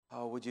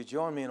Would you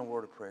join me in a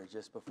word of prayer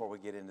just before we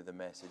get into the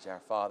message? Our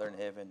Father in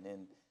heaven,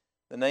 in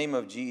the name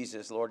of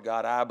Jesus, Lord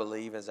God, I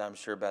believe, as I'm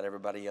sure about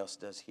everybody else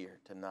does here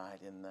tonight,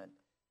 in that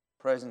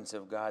presence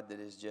of God that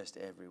is just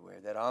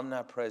everywhere, that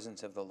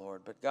omnipresence of the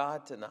Lord. But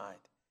God, tonight,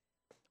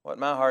 what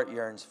my heart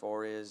yearns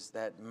for is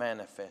that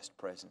manifest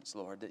presence,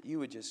 Lord, that you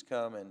would just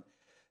come and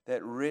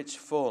that rich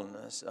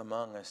fullness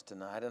among us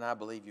tonight. And I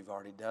believe you've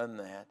already done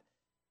that.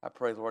 I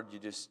pray, Lord,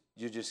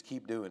 you just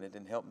keep doing it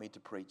and help me to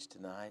preach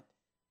tonight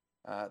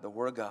the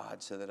Word of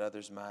God, so that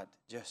others might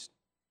just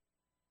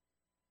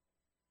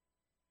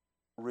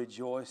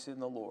rejoice in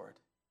the Lord,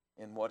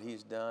 in what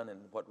He's done and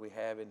what we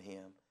have in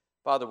Him.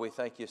 Father, we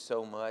thank you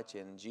so much.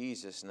 In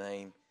Jesus'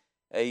 name,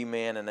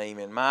 amen and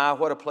amen. My,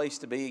 what a place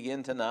to be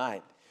again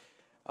tonight.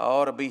 I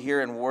ought to be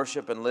here and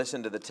worship and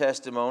listen to the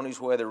testimonies,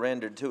 whether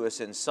rendered to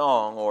us in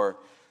song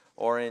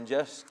or in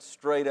just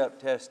straight up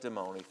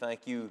testimony.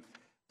 Thank you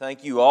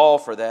all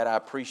for that. I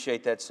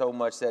appreciate that so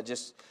much. That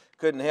just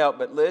couldn't help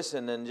but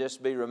listen and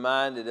just be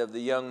reminded of the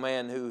young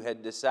man who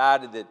had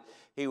decided that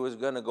he was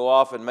going to go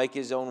off and make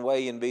his own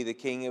way and be the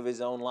king of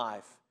his own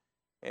life.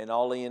 And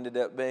all he ended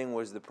up being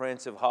was the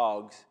Prince of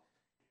Hogs.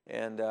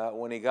 And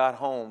when he got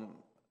home,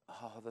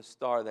 the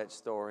star of the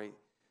story,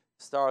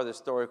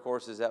 of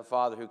course, is that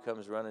father who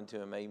comes running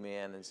to him,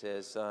 amen, and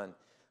says, "Son,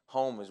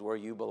 home is where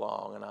you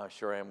belong, and I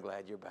sure am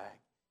glad you're back."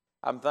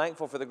 I'm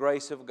thankful for the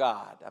grace of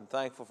God. I'm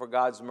thankful for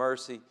God's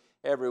mercy.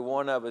 Every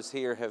one of us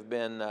here have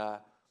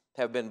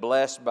been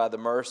blessed by the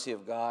mercy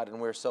of God,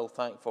 and we're so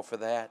thankful for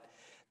that.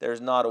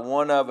 There's not a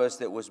one of us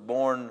that was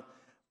born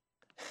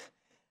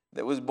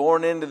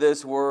into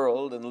this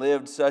world and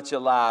lived such a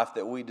life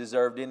that we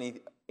deserved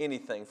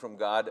anything from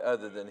God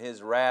other than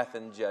His wrath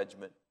and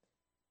judgment.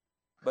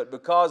 But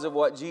because of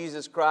what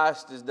Jesus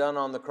Christ has done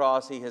on the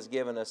cross, He has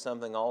given us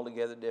something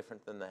altogether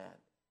different than that.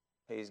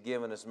 He's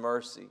given us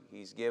mercy.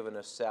 He's given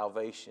us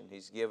salvation.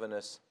 He's given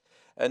us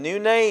a new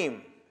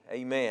name.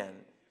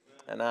 Amen.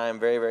 And I am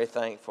very, very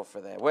thankful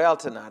for that. Well,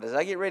 tonight, as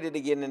I get ready to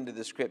get into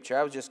the Scripture,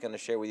 I was just going to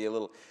share with you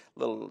a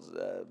little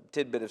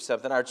tidbit of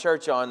something. Our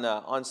church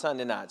on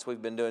Sunday nights,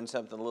 we've been doing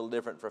something a little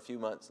different for a few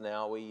months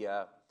now. We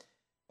at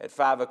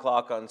 5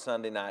 o'clock on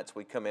Sunday nights,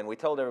 we come in. We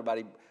told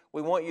everybody,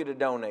 we want you to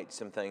donate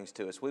some things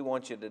to us. We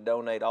want you to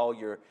donate all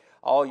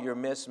your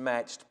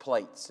mismatched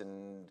plates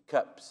and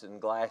cups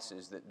and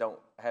glasses that don't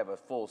have a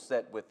full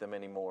set with them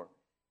anymore.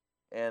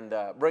 And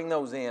bring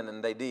those in,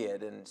 and they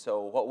did. And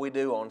so what we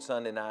do on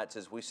Sunday nights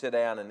is we sit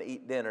down and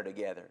eat dinner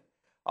together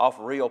off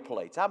real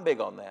plates. I'm big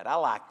on that. I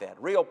like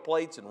that. Real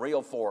plates and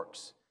real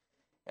forks.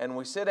 And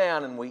we sit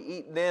down and we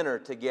eat dinner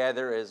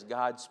together as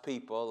God's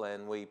people,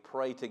 and we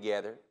pray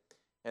together,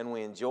 and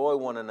we enjoy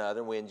one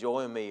another. We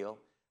enjoy a meal.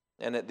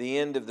 And at the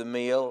end of the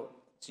meal,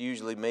 it's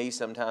usually me,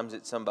 sometimes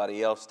it's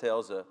somebody else,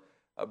 tells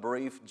a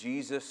brief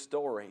Jesus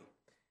story.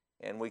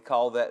 And we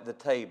call that the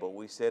table.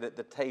 We sit at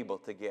the table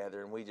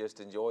together, and we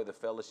just enjoy the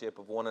fellowship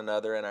of one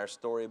another and our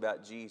story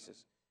about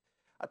Jesus.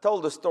 I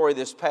told a story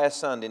this past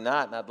Sunday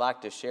night, and I'd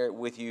like to share it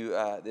with you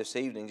this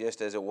evening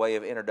just as a way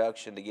of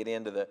introduction to get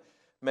into the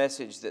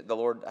message that the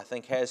Lord, I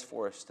think, has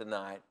for us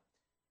tonight.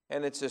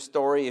 And it's a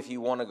story, if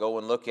you want to go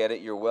and look at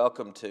it, you're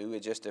welcome to.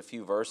 It's just a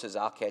few verses.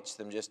 I'll catch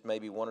them, just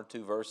maybe one or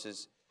two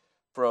verses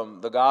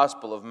from the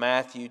Gospel of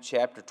Matthew,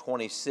 chapter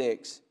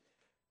 26.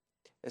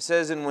 It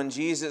says, "And when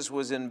Jesus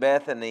was in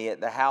Bethany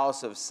at the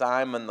house of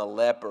Simon the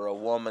leper, a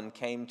woman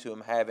came to him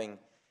having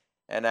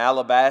an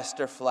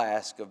alabaster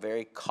flask of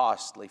very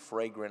costly,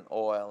 fragrant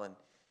oil, and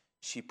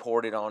she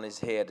poured it on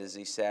his head as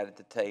he sat at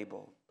the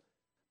table.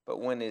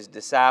 But when his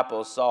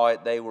disciples saw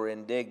it, they were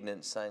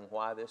indignant, saying,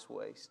 'Why this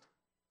waste?'"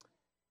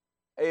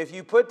 If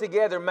you put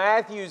together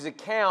Matthew's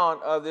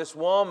account of this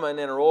woman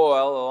and her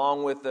oil,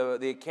 along with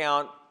the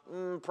account,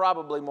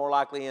 probably more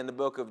likely in the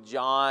book of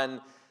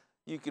John,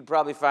 you could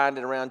probably find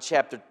it around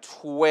chapter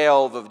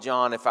 12 of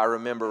John, if I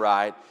remember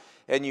right.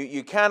 And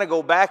you kind of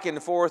go back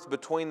and forth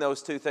between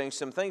those two things.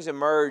 Some things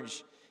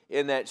emerge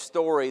in that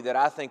story that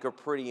I think are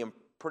pretty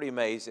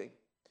amazing.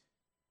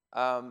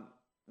 The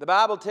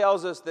Bible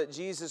tells us that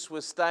Jesus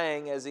was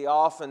staying, as He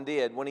often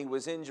did, when He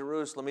was in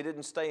Jerusalem. He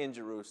didn't stay in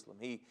Jerusalem.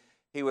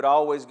 He would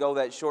always go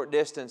that short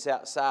distance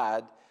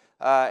outside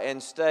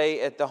and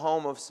stay at the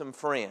home of some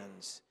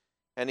friends.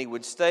 And He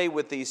would stay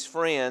with these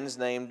friends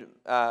named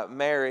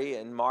Mary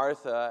and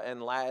Martha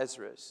and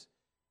Lazarus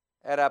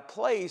at a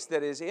place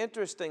that is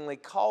interestingly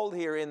called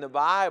here in the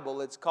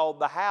Bible. It's called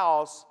the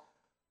house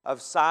of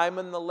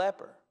Simon the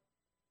leper.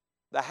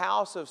 The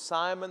house of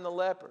Simon the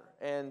leper.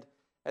 And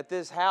at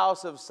this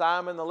house of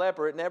Simon the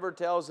leper, it never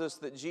tells us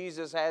that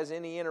Jesus has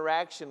any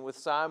interaction with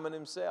Simon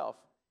himself.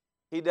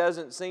 He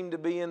doesn't seem to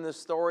be in the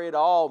story at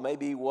all.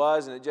 Maybe he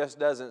was and it just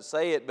doesn't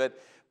say it,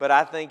 but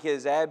I think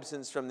his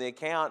absence from the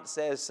account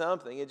says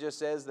something. It just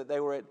says that they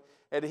were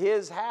at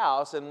his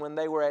house, and when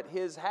they were at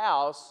his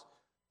house,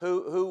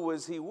 who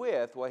was he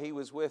with? Well, he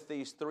was with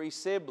these three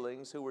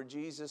siblings who were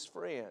Jesus'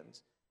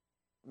 friends,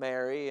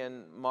 Mary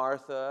and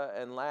Martha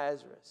and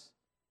Lazarus.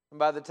 And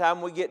by the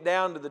time we get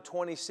down to the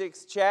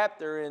 26th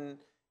chapter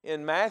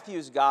in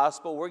Matthew's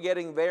Gospel, we're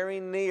getting very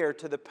near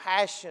to the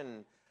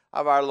passion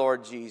of our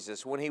Lord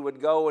Jesus, when He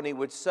would go and He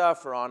would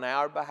suffer on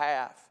our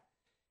behalf.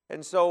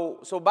 And so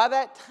by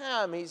that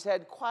time, He's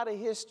had quite a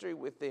history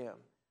with them.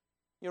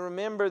 You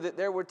remember that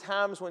there were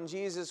times when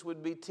Jesus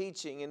would be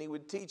teaching, and He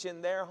would teach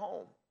in their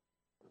home.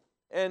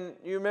 And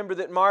you remember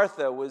that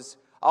Martha was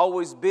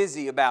always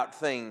busy about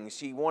things.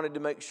 She wanted to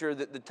make sure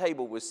that the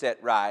table was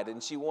set right,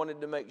 and she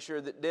wanted to make sure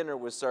that dinner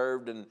was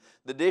served and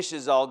the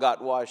dishes all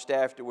got washed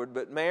afterward.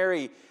 But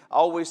Mary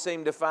always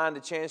seemed to find a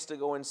chance to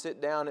go and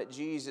sit down at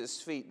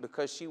Jesus' feet,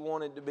 because there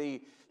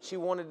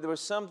was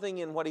something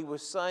in what He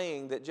was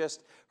saying that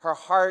just her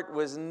heart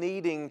was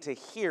needing to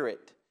hear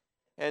it.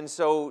 And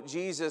so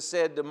Jesus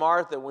said to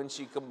Martha, when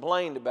she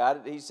complained about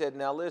it, He said,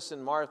 "Now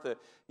listen, Martha,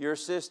 your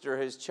sister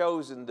has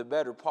chosen the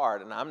better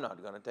part, and I'm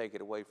not going to take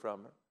it away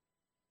from her."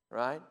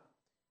 Right?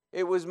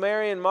 It was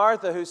Mary and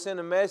Martha who sent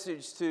a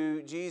message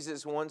to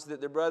Jesus once that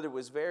their brother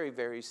was very,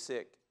 very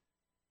sick,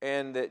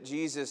 and that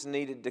Jesus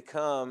needed to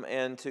come,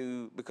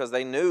 because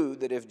they knew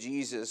that if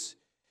Jesus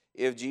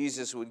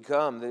would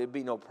come, that it'd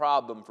be no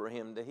problem for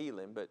Him to heal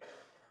him.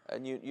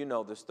 And you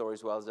know the story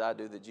as well as I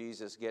do, that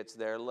Jesus gets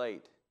there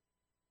late.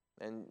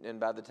 And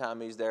by the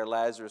time He's there,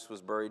 Lazarus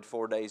was buried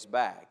 4 days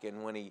back.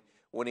 And when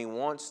he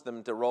wants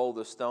them to roll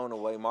the stone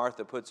away,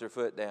 Martha puts her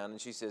foot down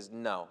and she says,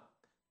 "No,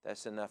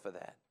 that's enough of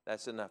that.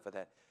 That's enough of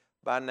that.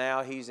 By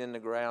now He's in the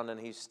ground and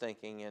he's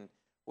stinking, and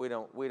we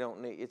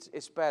don't need,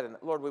 it's bad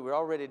enough. Lord, we were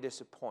already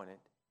disappointed.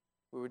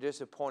 We were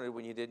disappointed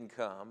when You didn't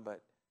come,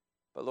 but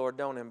Lord,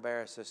 don't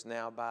embarrass us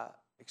now by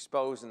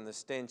exposing the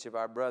stench of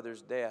our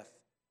brother's death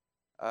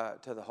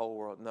to the whole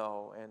world."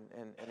 No.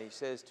 And He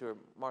says to her,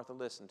 "Martha,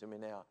 listen to me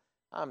now.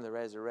 I'm the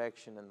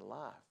resurrection and the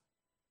life.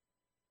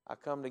 I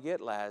come to get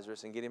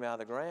Lazarus and get him out of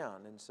the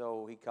ground." And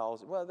so He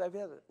calls it. Well, they've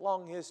had a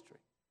long history.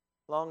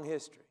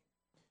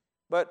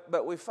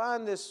 But we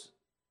find this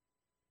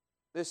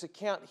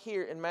account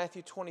here in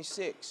Matthew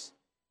 26.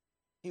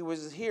 He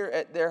was here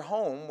at their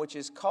home, which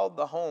is called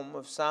the home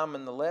of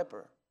Simon the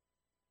leper.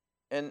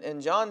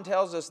 And John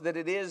tells us that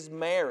it is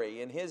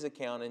Mary in his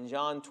account in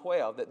John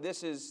 12, that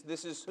this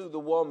is who the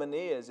woman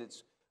is.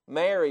 It's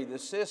Mary, the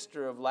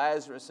sister of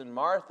Lazarus and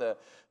Martha,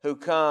 who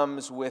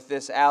comes with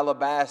this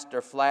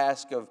alabaster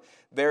flask of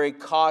very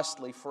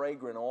costly,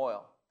 fragrant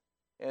oil.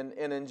 And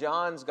in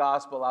John's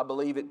gospel, I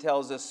believe it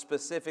tells us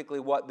specifically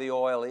what the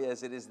oil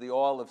is. It's the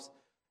oil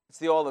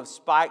of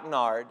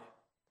spikenard.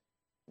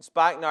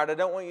 Spikenard, I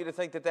don't want you to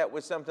think that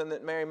was something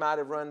that Mary might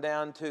have run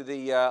down to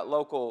the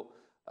local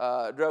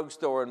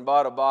drugstore and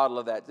bought a bottle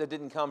of that. It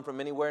didn't come from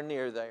anywhere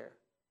near there.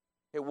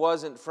 It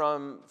wasn't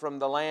from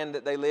the land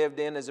that they lived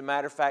in. As a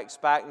matter of fact,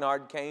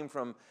 spikenard came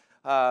from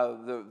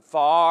the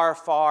far,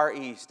 far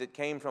east. It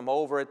came from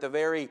over at the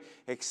very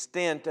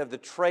extent of the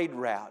trade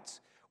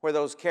routes, where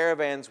those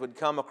caravans would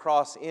come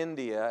across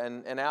India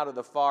and out of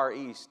the far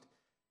east.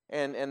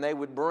 And they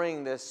would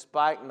bring this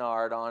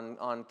spikenard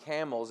on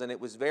camels, and it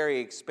was very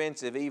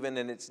expensive even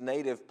in its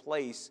native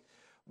place.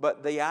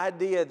 But the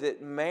idea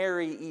that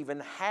Mary even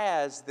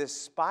has this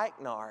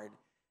spikenard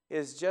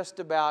is just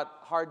about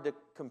hard to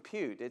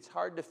compute. It's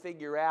hard to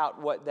figure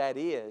out what that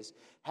is.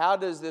 How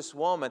does this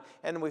woman,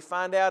 and we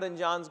find out in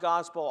John's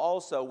gospel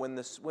also, when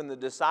the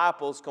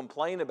disciples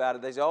complain about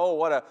it, they say, "Oh,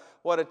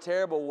 what a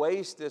terrible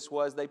waste this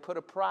was." They put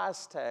a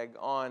price tag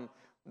on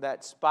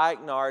that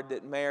spikenard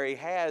that Mary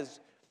has,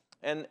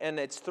 and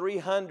it's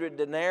 300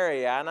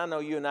 denarii. And I know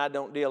you and I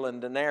don't deal in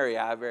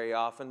denarii very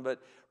often,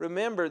 but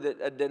remember that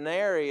a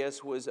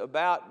denarius was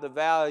about the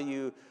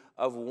value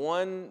of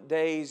 1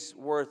 day's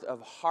worth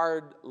of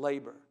hard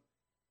labor.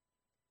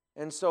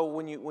 And so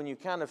when you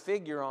kind of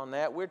figure on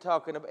that, we're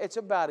talking about it's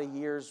about a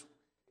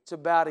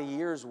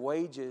year's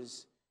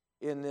wages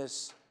in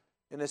this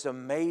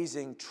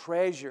amazing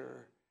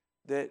treasure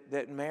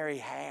that Mary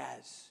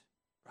has,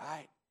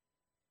 right?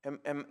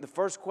 And the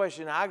first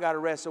question I got to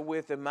wrestle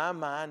with in my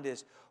mind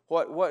is,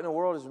 what in the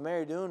world is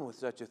Mary doing with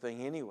such a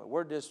thing anyway?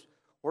 Where does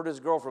this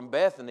girl from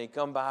Bethany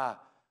come by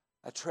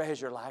a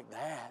treasure like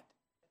that?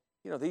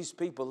 You know, these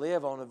people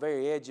live on the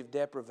very edge of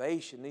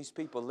deprivation. These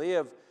people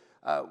live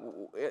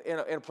in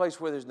a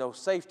place where there's no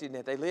safety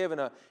net. They live in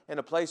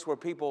a place where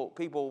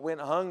people went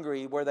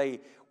hungry, where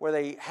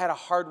they had a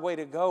hard way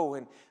to go.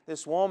 And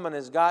this woman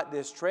has got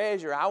this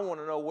treasure. I want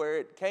to know where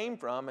it came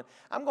from. And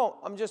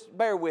I'm just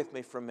bear with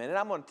me for a minute.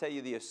 I'm going to tell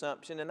you the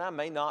assumption, and I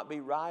may not be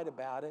right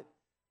about it.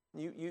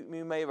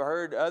 You may have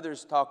heard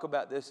others talk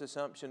about this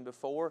assumption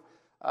before.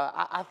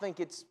 I think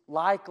it's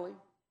likely.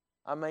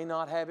 I may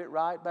not have it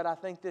right, but I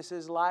think this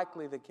is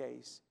likely the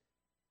case.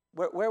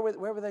 Where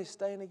were they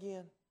staying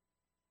again?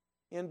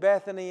 In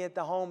Bethany, at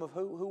the home of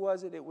who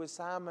was it? It was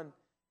Simon.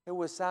 It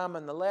was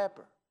Simon the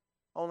leper.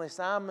 Only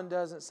Simon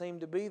doesn't seem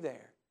to be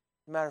there.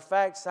 As a matter of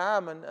fact,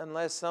 Simon,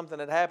 unless something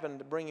had happened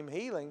to bring him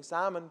healing,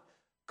 Simon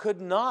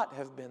could not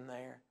have been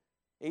there.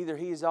 Either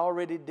he's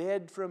already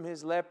dead from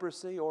his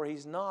leprosy or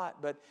he's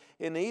not. But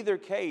in either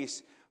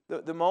case,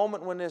 the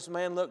moment when this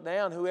man looked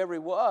down, whoever he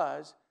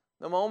was,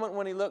 the moment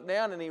when he looked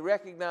down and he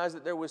recognized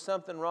that there was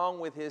something wrong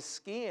with his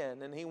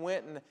skin, and he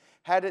went and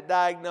had it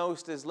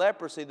diagnosed as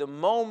leprosy, the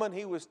moment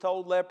he was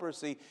told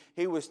leprosy,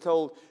 he was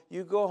told,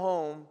 "You go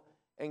home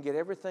and get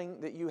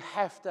everything that you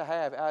have to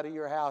have out of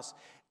your house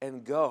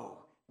and go.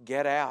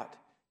 Get out.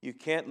 You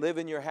can't live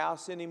in your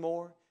house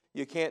anymore.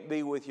 You can't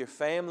be with your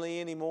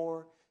family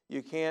anymore.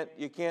 You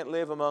can't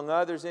live among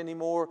others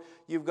anymore.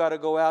 You've got to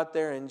go out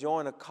there and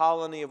join a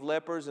colony of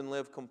lepers and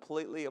live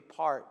completely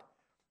apart.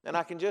 And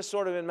I can just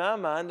sort of in my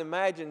mind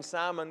imagine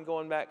Simon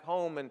going back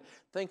home and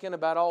thinking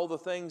about all the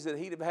things that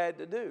he'd have had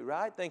to do,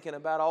 right? Thinking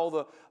about all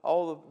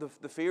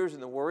the fears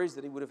and the worries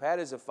that he would have had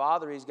as a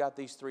father. He's got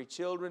these 3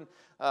 children.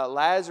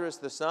 Lazarus,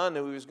 the son,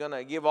 who he was going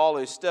to give all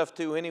his stuff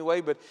to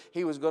anyway, but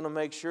he was going to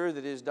make sure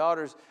that his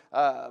daughters,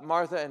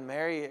 Martha and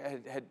Mary,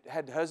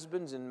 had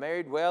husbands and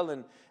married well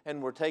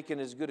and were taken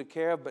as good a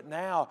care of. But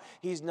now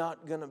he's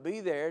not going to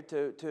be there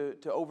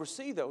to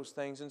oversee those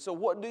things. And so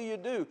what do you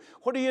do?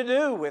 What do you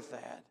do with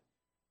that?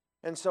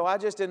 And so I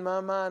just, in my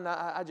mind,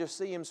 I just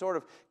see him sort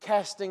of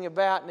casting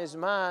about in his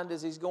mind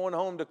as he's going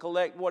home to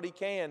collect what he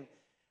can.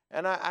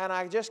 And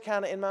I just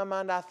kind of, in my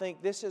mind, I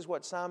think this is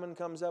what Simon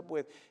comes up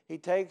with. He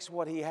takes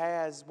what he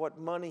has, what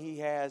money he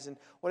has, and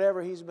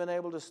whatever he's been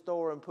able to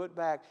store and put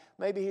back.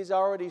 Maybe he's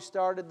already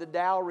started the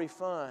dowry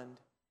fund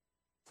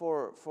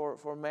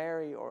for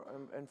Mary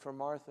and for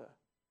Martha.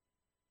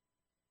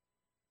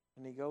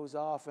 And he goes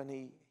off and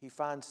he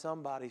finds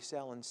somebody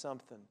selling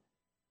something.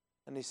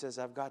 And he says,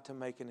 I've got to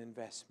make an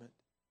investment.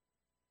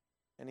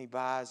 And he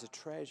buys a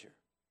treasure.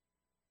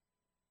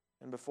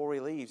 And before he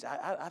leaves,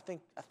 I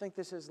think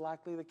this is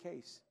likely the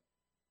case.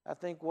 I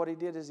think what he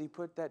did is he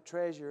put that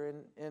treasure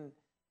in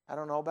I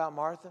don't know about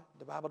Martha.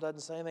 The Bible doesn't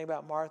say anything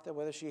about Martha,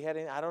 whether she had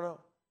any, I don't know.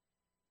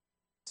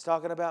 It's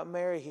talking about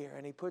Mary here.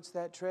 And he puts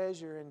that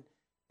treasure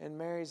in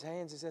Mary's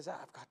hands. He says,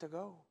 I've got to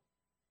go.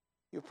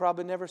 You'll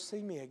probably never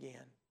see me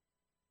again.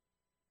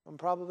 I'm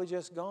probably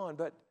just gone.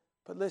 But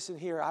listen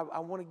here, I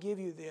want to give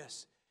you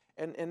this.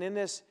 And in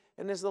this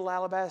little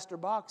alabaster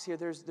box here,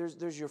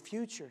 there's your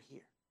future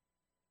here.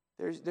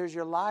 There's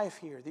your life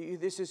here.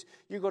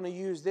 You're going to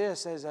use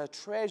this as a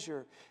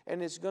treasure,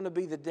 and it's going to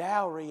be the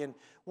dowry. And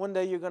one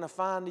day you're going to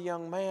find a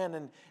young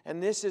man,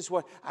 and this is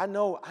what I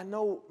know.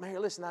 Mary,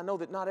 listen, I know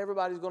that not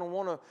everybody's going to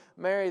want to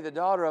marry the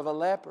daughter of a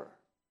leper.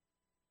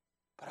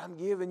 But I'm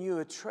giving you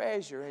a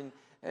treasure,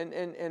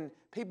 and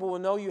people will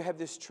know you have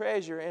this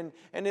treasure, and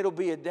it'll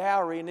be a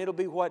dowry, and it'll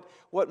be what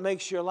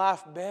makes your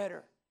life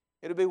better.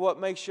 It'll be what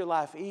makes your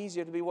life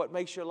easier. It'll be what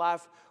makes your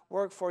life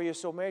work for you.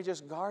 So Mary,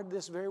 just guard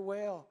this very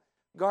well.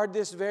 Guard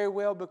this very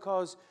well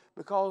because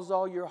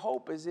all your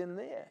hope is in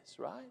this,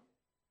 right?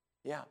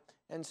 Yeah.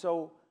 And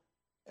so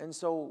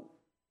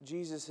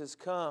Jesus has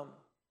come,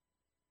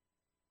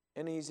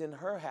 and he's in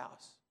her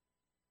house.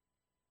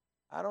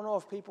 I don't know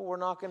if people were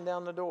knocking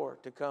down the door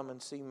to come and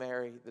see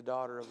Mary, the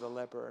daughter of the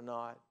leper, or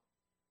not.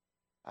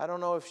 I don't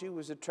know if she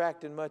was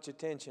attracting much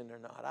attention or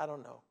not. I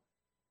don't know.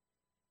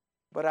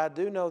 But I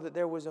do know that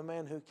there was a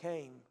man who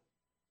came,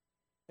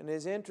 and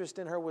his interest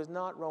in her was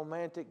not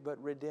romantic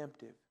but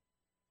redemptive.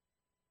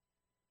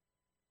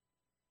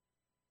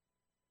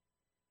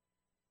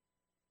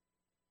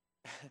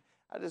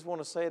 I just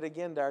want to say it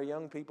again to our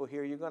young people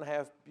here. You're going to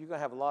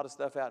have a lot of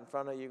stuff out in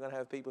front of you. You're going to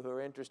have people who are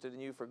interested in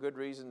you for good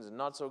reasons and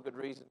not so good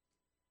reasons.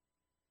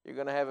 You're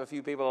going to have a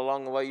few people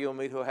along the way you'll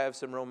meet who have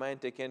some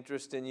romantic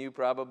interest in you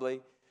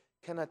probably.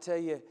 Can I tell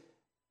you,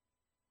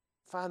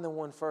 find the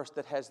one first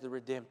that has the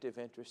redemptive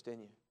interest in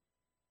you.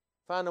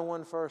 Find the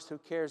one first who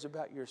cares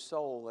about your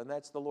soul, and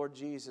that's the Lord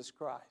Jesus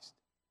Christ.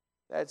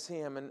 That's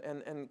him.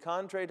 And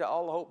contrary to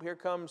all hope, here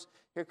comes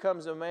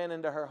a man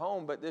into her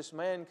home, but this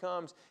man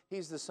comes,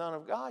 he's the Son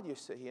of God, you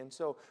see. And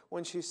so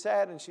when she's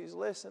sat and she's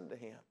listened to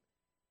him,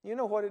 you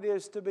know what it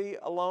is to be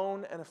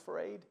alone and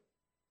afraid?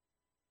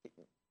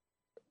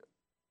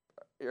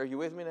 Are you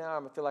with me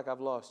now? I feel like I've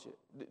lost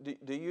you.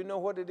 Do you know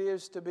what it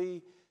is to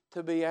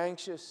be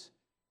anxious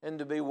and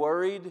to be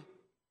worried,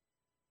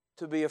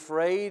 to be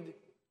afraid,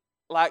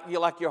 like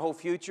your whole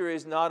future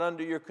is not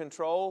under your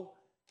control,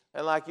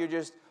 and like you're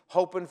just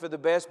hoping for the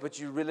best, but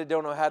you really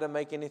don't know how to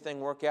make anything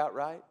work out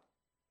right?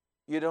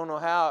 You don't know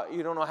how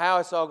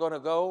it's all going to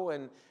go,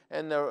 and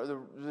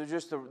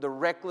the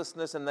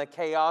recklessness and the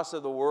chaos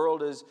of the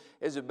world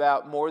is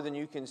about more than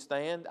you can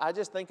stand. I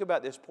just think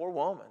about this poor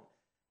woman.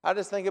 And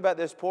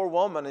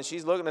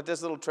she's looking at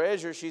this little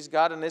treasure she's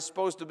got, and it's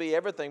supposed to be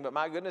everything, but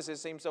my goodness, it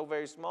seems so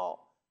very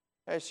small.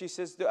 And she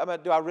says,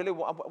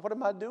 what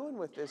am I doing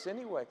with this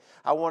anyway?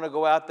 I want to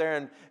go out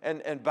there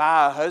and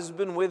buy a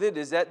husband with it.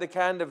 Is that the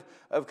kind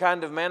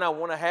of man I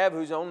want to have,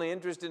 whose only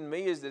interest in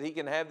me is that he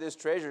can have this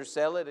treasure,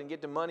 sell it, and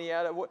get the money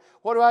out of it?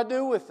 What do I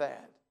do with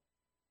that?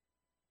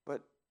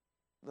 But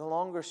the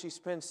longer she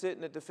spends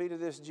sitting at the feet of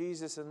this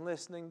Jesus and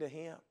listening to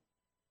him,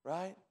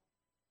 right?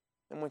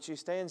 And when she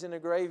stands in a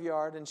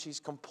graveyard and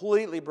she's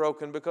completely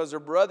broken because her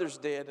brother's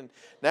dead, and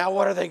now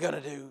what are they going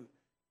to do?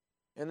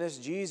 And this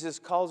Jesus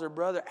calls her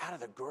brother out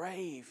of the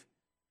grave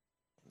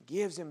and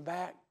gives him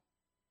back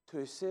to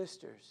his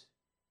sisters.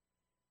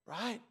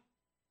 Right?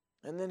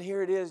 And then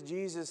here it is,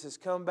 Jesus has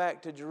come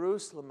back to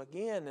Jerusalem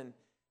again, and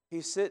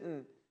he's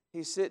sitting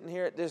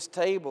here at this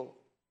table.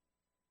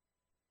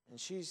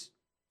 And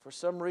for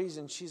some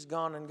reason, she's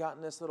gone and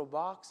gotten this little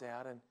box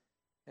out, and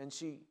And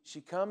she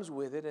comes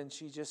with it, and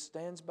she just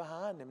stands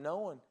behind him,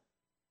 knowing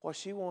what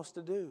she wants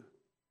to do.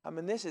 I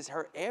mean, this is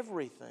her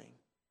everything.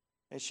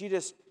 And she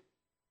just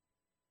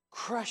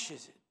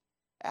crushes it.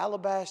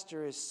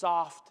 Alabaster is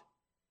soft.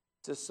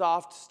 It's a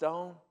soft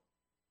stone.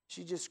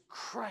 She just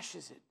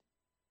crushes it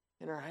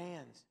in her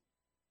hands.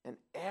 And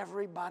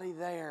everybody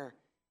there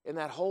in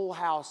that whole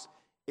house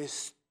is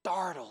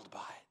startled by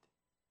it.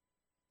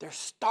 They're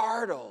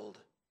startled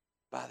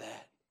by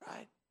that,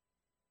 right?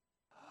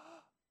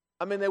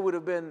 I mean, they would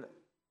have been,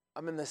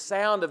 the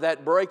sound of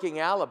that breaking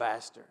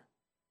alabaster,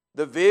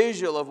 the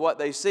visual of what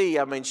they see.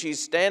 I mean,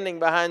 she's standing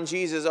behind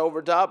Jesus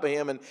over top of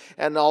him,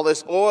 and all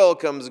this oil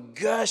comes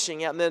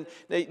gushing out. And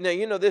then, now,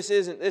 you know, this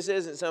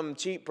isn't some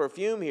cheap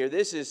perfume here.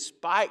 This is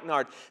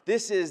spikenard.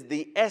 This is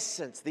the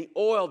essence, the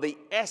oil, the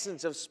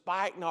essence of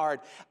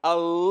spikenard. A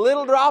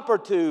little drop or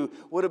two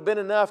would have been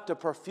enough to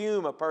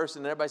perfume a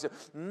person. And everybody said,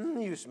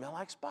 you smell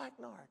like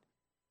spikenard.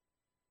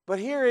 But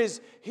here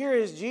is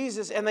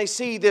Jesus, and they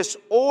see this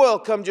oil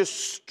come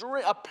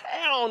a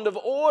pound of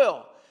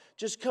oil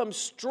just comes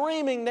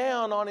streaming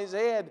down on his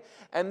head.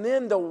 And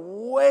then the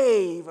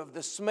wave of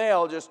the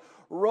smell just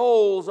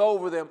rolls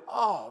over them.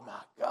 Oh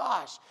my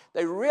gosh.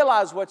 They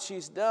realize what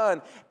she's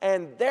done,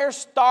 and they're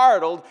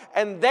startled,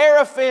 and they're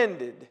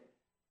offended.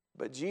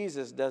 But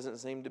Jesus doesn't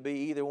seem to be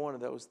either one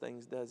of those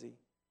things, does he?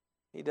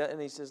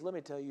 And he says, let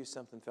me tell you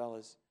something,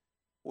 fellas.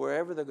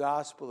 Wherever the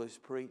gospel is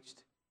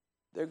preached,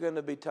 they're going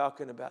to be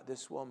talking about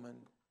this woman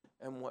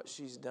and what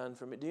she's done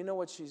for me. Do you know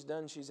what she's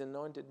done? She's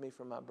anointed me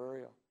for my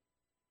burial.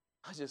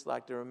 I just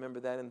like to remember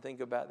that and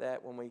think about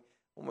that when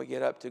we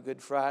get up to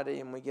Good Friday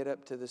and we get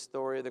up to the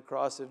story of the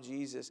cross of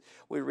Jesus.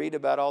 We read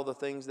about all the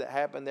things that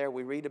happened there.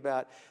 We read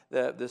about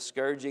the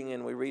scourging,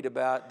 and we read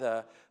about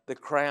the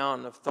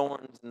crown of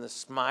thorns and the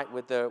smite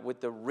with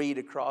the reed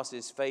across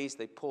his face.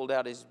 They pulled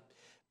out his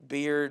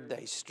beard.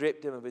 They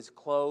stripped him of his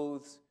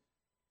clothes.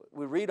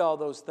 We read all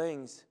those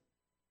things.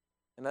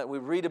 And we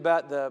read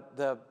about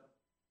the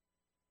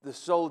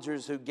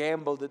soldiers who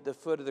gambled at the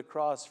foot of the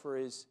cross for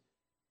his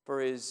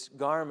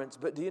garments.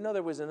 But do you know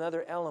there was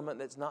another element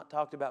that's not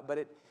talked about, but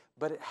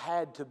it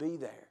had to be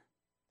there.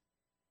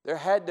 There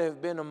had to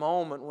have been a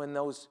moment when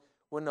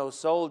those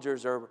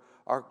soldiers are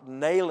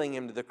nailing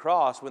him to the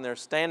cross, when they're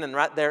standing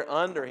right there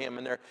under him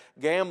and they're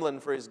gambling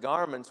for his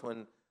garments,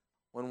 when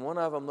one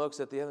of them looks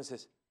at the other and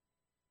says,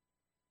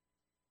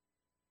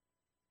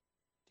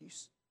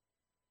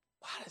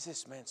 why does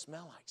this man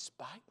smell like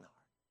spikenard?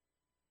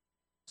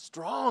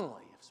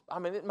 Strongly. I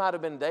mean, it might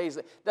have been days.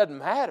 It doesn't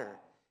matter.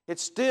 It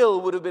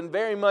still would have been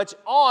very much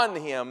on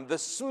him. The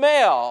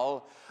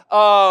smell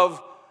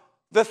of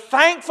the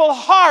thankful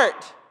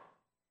heart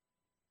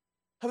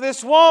of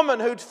this woman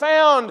who'd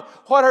found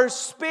what her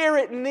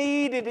spirit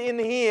needed in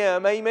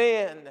him.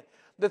 Amen.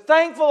 The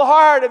thankful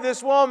heart of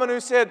this woman who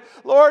said,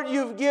 Lord,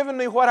 you've given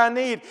me what I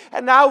need,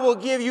 and I will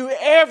give you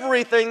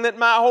everything that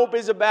my hope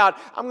is about.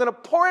 I'm going to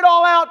pour it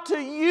all out to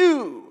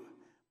you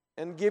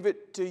and give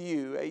it to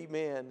you.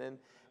 Amen.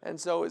 And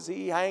so as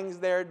he hangs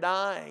there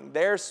dying,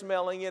 they're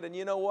smelling it. And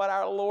you know what?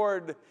 Our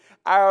Lord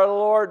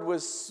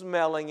was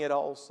smelling it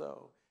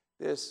also.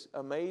 This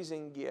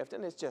amazing gift.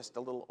 And it's just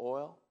a little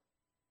oil.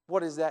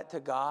 What is that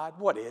to God?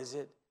 What is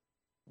it?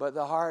 But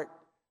the heart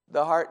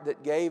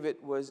that gave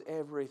it was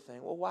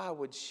everything. Well, why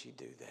would she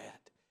do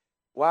that?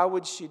 Why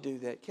would she do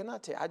that? Can I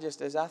tell you,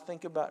 as I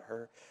think about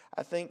her,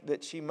 I think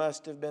that she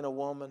must have been a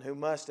woman who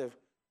must have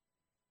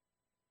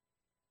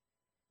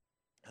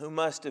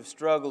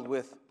struggled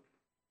with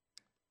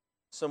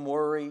some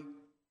worry,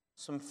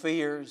 some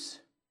fears,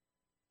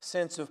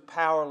 sense of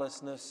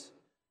powerlessness,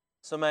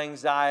 some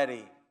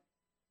anxiety.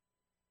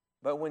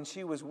 But when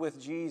she was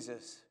with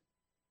Jesus,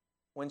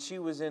 when she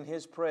was in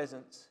his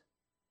presence,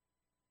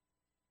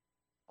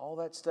 all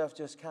that stuff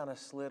just kind of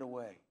slid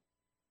away.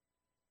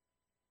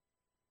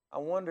 I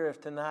wonder if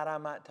tonight I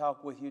might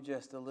talk with you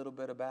just a little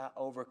bit about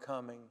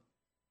overcoming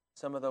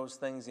some of those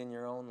things in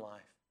your own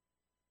life.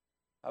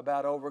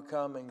 About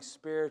overcoming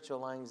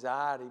spiritual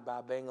anxiety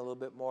by being a little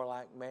bit more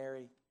like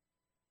Mary,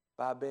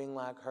 by being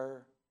like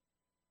her.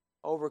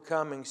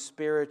 Overcoming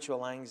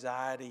spiritual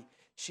anxiety.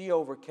 She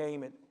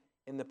overcame it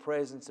in the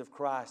presence of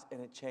Christ,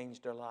 and it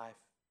changed her life.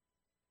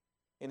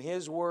 In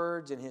his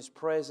words, in his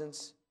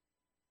presence,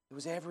 it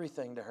was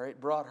everything to her.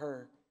 It brought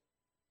her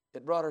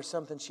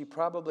something she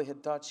probably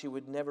had thought she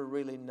would never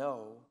really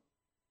know,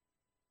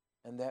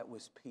 and that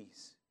was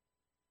peace.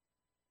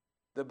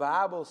 The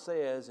Bible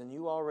says, and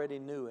you already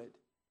knew it,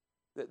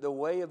 that the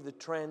way of the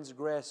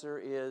transgressor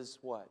is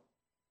what?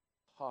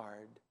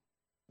 Hard.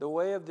 The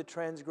way of the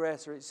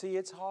transgressor, see,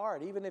 it's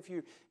hard. Even if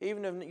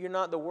you're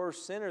not the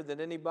worst sinner that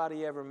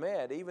anybody ever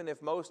met, even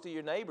if most of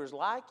your neighbors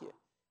like you,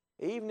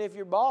 even if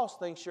your boss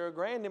thinks you're a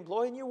grand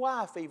employee and your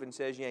wife even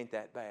says you ain't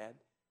that bad.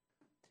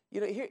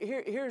 You know,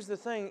 here's the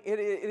thing. It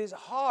is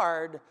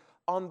hard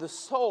on the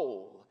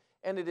soul,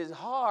 and it is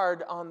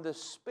hard on the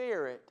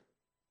spirit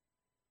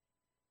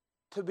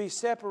to be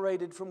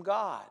separated from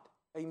God.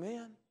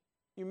 Amen?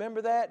 You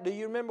remember that? Do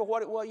you remember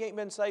what it was? You ain't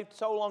been saved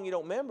so long you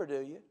don't remember,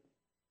 do you?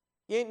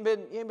 You ain't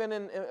been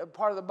in a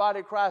part of the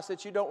body of Christ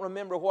that you don't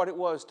remember what it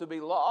was to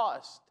be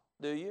lost,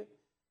 do you?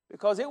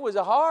 Because it was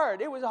hard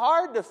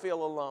to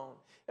feel alone.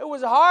 It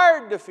was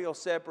hard to feel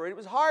separated. It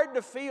was hard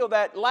to feel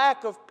that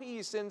lack of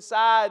peace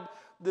inside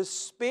the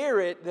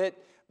spirit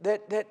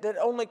that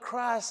only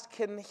Christ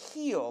can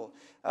heal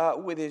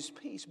with His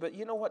peace. But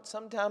you know what?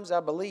 Sometimes I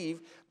believe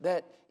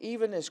that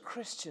even as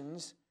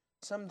Christians,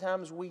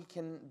 sometimes we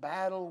can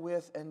battle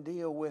with and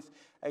deal with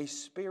a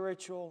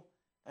spiritual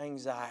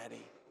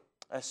anxiety.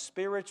 A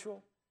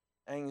spiritual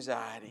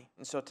anxiety.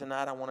 And so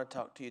tonight I want to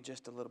talk to you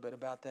just a little bit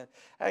about that.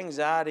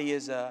 Anxiety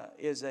is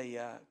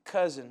a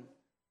cousin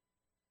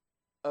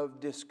of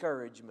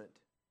discouragement.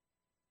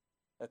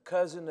 A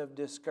cousin of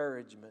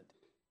discouragement.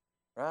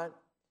 Right?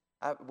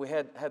 We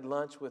had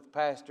lunch with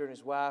Pastor and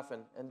his wife,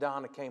 and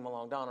Donna came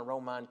along. Donna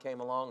Romine came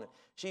along, and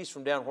she's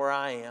from down where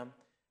I am.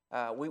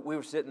 We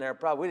were sitting there,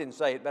 probably, we didn't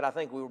say it, but I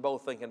think we were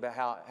both thinking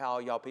about how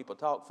y'all people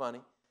talk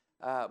funny.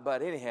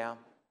 But anyhow,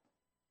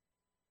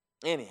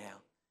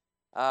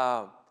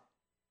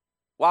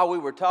 while we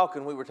were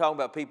talking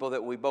about people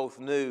that we both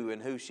knew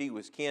and who she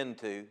was kin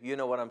to. You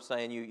know what I'm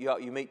saying?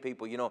 You meet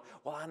people, you know,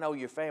 well, I know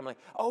your family.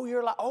 Oh,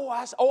 you're like,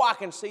 I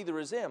can see the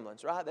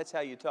resemblance, right? That's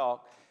how you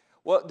talk.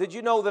 Well, did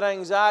you know that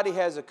anxiety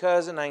has a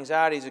cousin?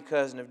 Anxiety is a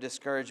cousin of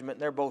discouragement.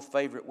 They're both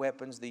favorite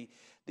weapons the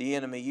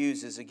enemy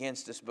uses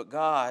against us. But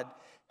God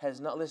has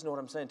not, listen to what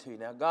I'm saying to you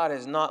now, God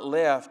has not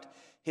left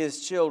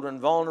His children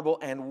vulnerable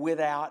and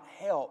without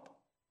help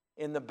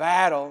in the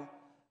battle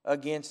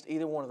against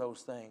either one of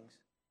those things.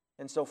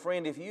 And so,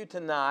 friend, if you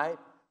tonight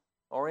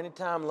or any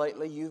time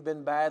lately you've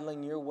been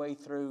battling your way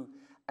through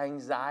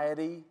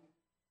anxiety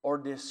or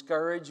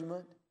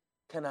discouragement,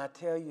 can I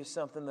tell you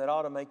something that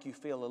ought to make you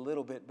feel a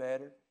little bit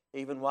better,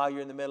 even while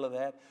you're in the middle of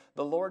that?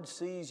 The Lord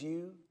sees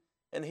you,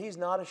 and He's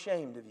not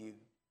ashamed of you.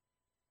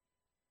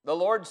 The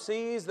Lord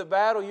sees the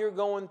battle you're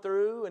going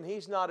through, and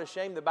He's not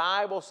ashamed. The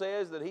Bible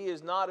says that He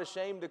is not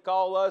ashamed to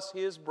call us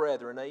His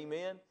brethren.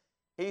 Amen?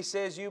 He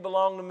says, you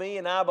belong to me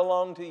and I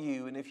belong to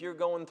you. And if you're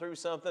going through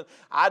something,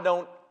 I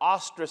don't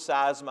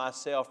ostracize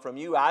myself from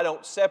you. I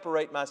don't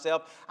separate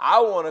myself.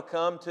 I want to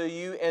come to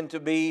you and to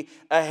be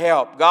a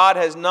help. God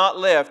has not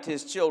left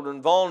His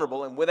children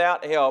vulnerable and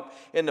without help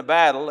in the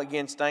battle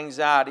against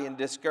anxiety and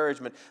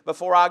discouragement.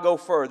 Before I go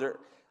further,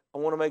 I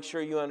want to make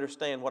sure you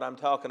understand what I'm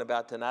talking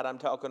about tonight. I'm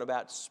talking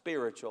about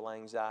spiritual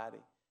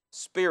anxiety.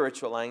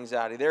 Spiritual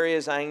anxiety. There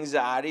is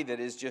anxiety that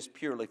is just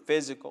purely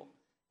physical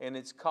in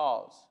its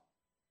cause.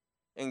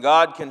 And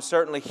God can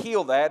certainly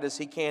heal that as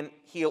He can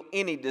heal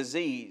any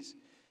disease.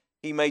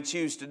 He may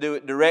choose to do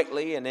it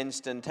directly and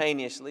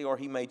instantaneously, or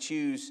He may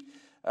choose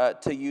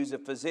to use a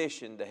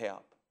physician to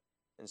help.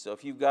 And so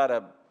if you've got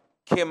a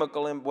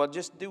chemical, well,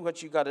 just do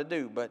what you got to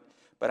do. But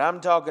I'm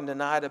talking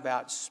tonight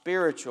about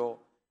spiritual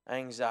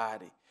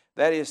anxiety.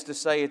 That is to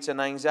say, it's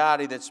an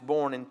anxiety that's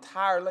born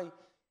entirely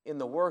in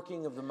the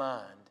working of the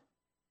mind.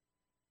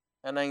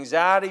 An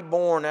anxiety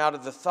born out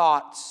of the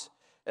thoughts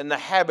and the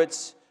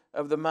habits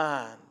of the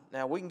mind.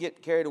 Now, we can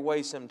get carried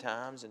away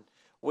sometimes, and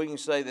we can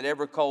say that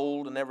every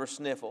cold and every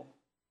sniffle.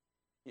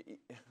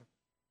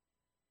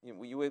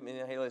 You with me?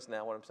 Hey, listen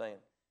now what I'm saying.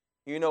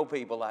 You know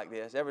people like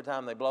this. Every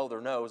time they blow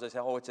their nose, they say,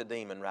 oh, it's a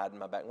demon riding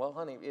my back. Well,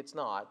 honey, it's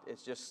not.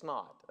 It's just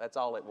snot. That's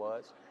all it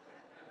was.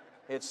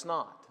 It's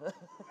snot.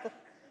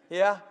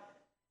 Yeah?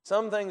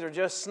 Some things are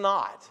just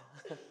snot.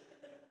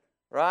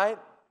 Right?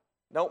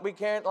 Don't be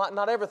carrying,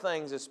 not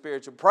everything's as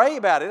spiritual. Pray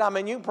about it. I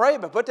mean, you can pray,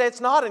 but put that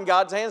snot in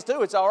God's hands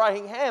too. It's all right.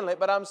 He can handle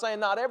it. But I'm saying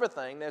not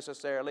everything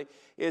necessarily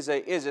is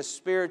a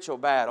spiritual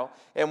battle.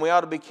 And we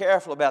ought to be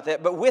careful about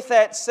that. But with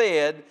that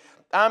said,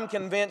 I'm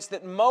convinced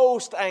that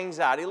most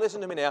anxiety, listen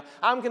to me now,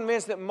 I'm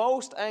convinced that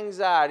most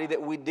anxiety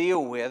that we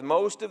deal with,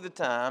 most of the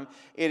time,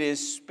 it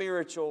is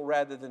spiritual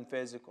rather than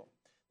physical.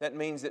 That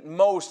means that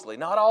mostly,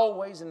 not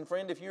always, and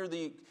friend, if you're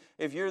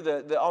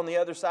on the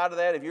other side of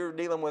that, if you're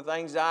dealing with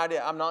anxiety,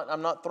 I'm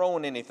not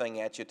throwing anything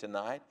at you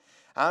tonight.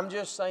 I'm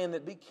just saying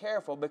that be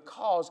careful,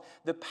 because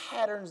the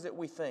patterns that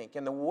we think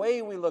and the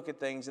way we look at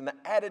things and the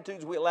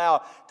attitudes we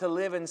allow to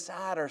live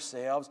inside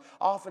ourselves,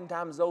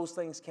 oftentimes those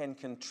things can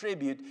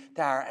contribute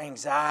to our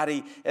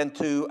anxiety and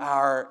to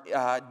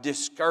our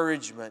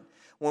discouragement.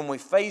 When we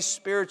face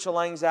spiritual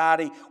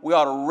anxiety, we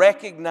ought to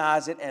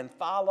recognize it and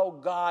follow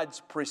God's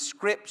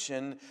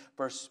prescription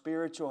for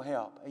spiritual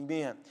help.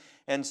 Amen.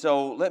 And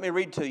so let me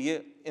read to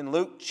you in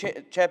Luke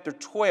chapter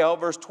 12,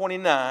 verse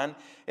 29.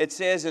 It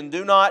says, and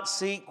do not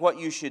seek what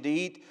you should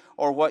eat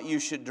or what you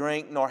should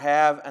drink, nor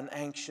have an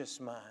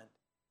anxious mind.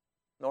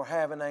 Nor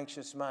have an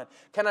anxious mind.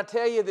 Can I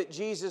tell you that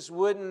Jesus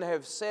wouldn't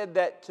have said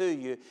that to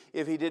you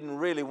if He didn't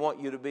really want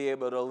you to be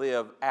able to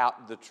live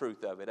out the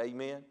truth of it?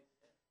 Amen.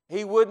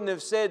 He wouldn't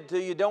have said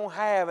to you, don't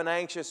have an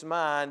anxious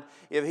mind,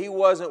 if He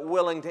wasn't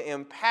willing to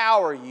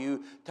empower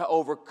you to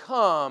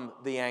overcome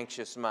the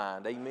anxious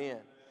mind. Amen.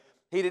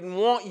 He didn't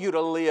want you to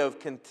live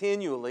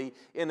continually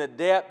in a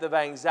depth of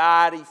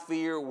anxiety,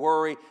 fear,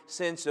 worry,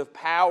 sense of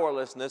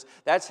powerlessness.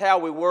 That's how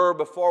we were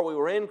before we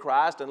were in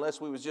Christ, unless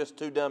we was just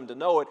too dumb to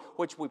know it,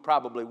 which we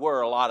probably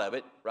were, a lot of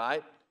it,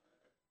 right?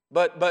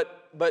 But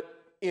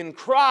in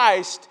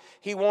Christ,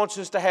 He wants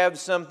us to have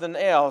something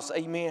else.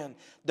 Amen.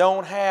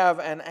 Don't have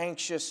an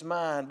anxious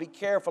mind. Be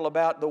careful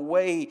about the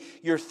way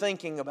you're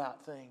thinking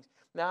about things.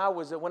 Now,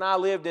 when I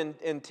lived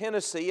in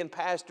Tennessee and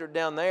pastored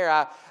down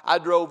there, I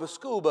drove a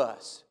school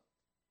bus.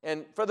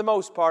 And for the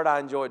most part, I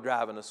enjoyed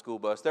driving a school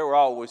bus. There were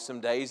always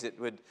some days it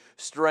would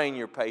strain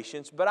your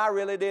patience, but I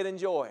really did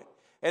enjoy it.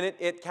 And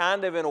it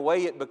kind of, in a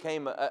way, it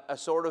became a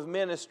sort of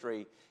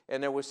ministry.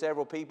 And there were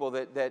several people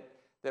that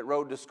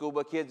rode the school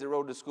bus, kids that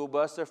rode the school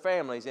bus. Their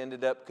families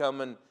ended up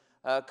coming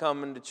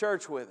to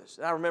church with us.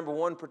 And I remember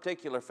one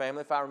particular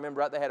family, if I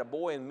remember right, they had a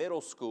boy in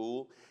middle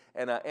school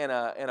and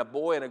a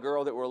boy and a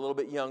girl that were a little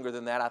bit younger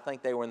than that. I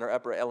think they were in their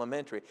upper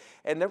elementary.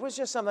 And there was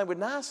just something with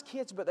nice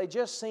kids, but they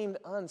just seemed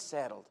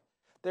unsettled.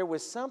 There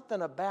was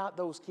something about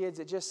those kids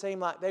that just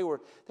seemed like there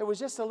was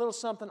just a little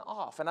something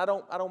off. And I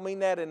don't mean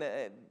that in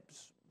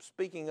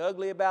speaking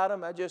ugly about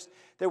them.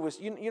 There was,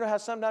 you know how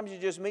sometimes you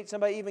just meet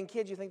somebody, even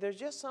kids, you think there's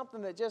just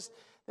something that just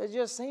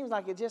seems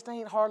like it just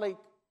ain't hardly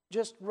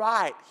just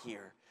right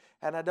here.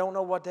 And I don't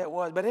know what that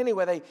was. But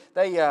anyway,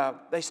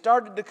 they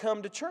started to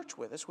come to church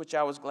with us, which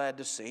I was glad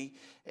to see.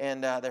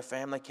 And their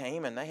family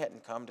came, and they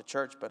hadn't come to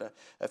church but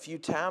a few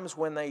times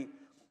when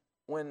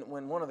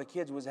one of the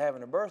kids was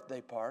having a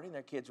birthday party, and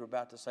their kids were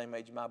about the same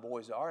age my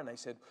boys are, and they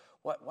said,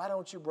 why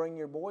don't you bring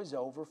your boys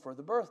over for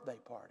the birthday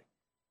party?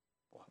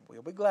 Well,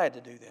 we'll be glad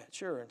to do that,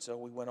 sure. And so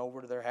we went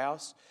over to their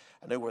house.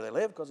 I knew where they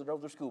lived because I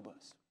drove their school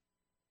bus.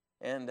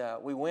 And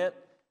we went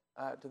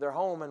to their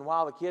home, and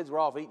while the kids were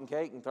off eating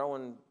cake and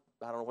throwing,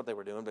 I don't know what they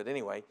were doing, but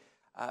anyway,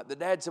 the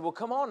dad said, well,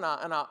 come on now,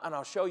 and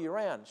I'll show you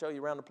around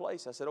the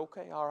place. I said,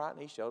 okay, all right.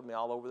 And he showed me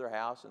all over their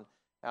house and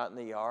out in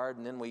the yard,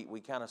 and then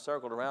we kind of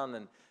circled around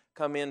and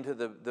come into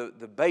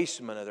the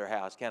basement of their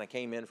house, kind of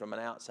came in from an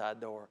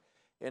outside door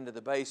into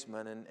the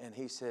basement, and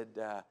he said,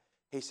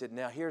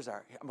 now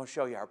I'm going to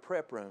show you our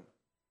prep room.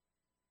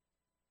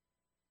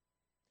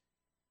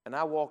 And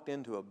I walked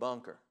into a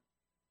bunker,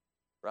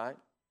 right?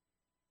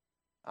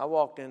 I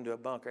walked into a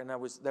bunker, and there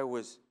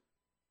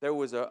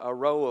was a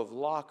row of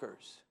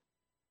lockers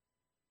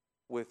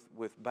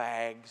with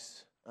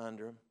bags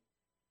under them,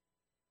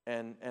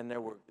 and there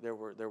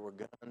were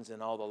guns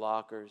in all the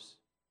lockers,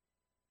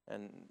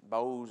 and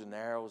bows and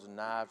arrows and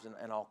knives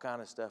and all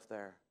kind of stuff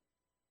there.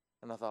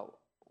 And I thought,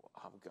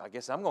 I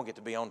guess I'm going to get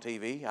to be on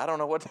TV. I don't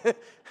know what to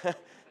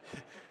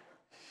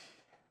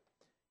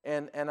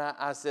and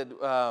I said,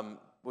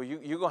 well,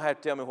 you're going to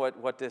have to tell me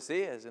what this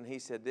is. And he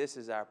said, this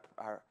is our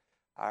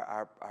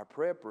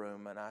prep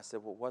room. And I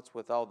said, well, what's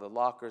with all the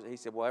lockers? He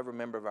said, well, every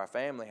member of our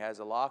family has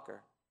a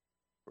locker,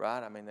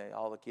 right? I mean,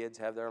 all the kids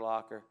have their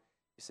locker.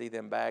 You see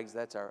them bags,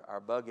 that's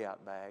our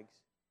bug-out bags.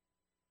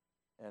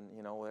 And,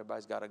 you know,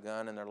 everybody's got a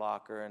gun in their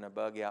locker and a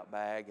bug-out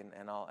bag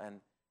and all.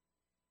 And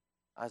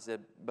I said,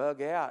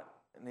 bug out?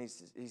 And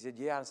he said,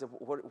 yeah. I said,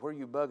 where are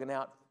you bugging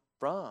out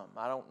from?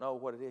 I don't know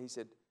what it is. He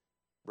said,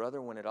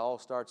 brother, when it all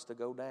starts to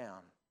go down,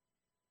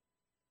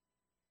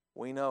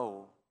 we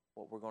know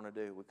what we're going to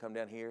do. We come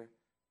down here,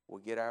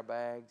 we get our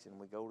bags, and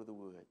we go to the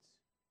woods.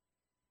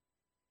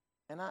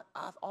 And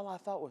all I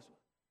thought was,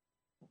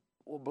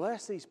 well,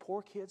 bless these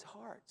poor kids'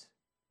 hearts,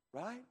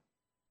 right?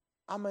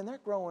 I mean, they're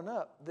growing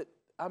up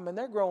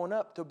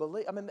to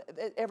believe. I mean,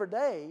 every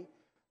day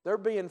they're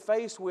being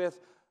faced with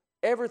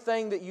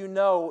everything that you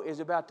know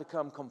is about to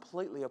come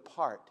completely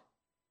apart.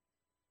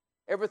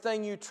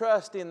 Everything you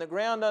trust in, the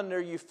ground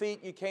under your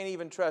feet, you can't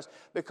even trust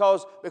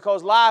because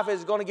life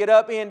is going to get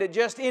upended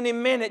just any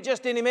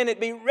minute.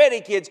 Be ready,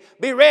 kids.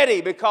 Be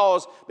ready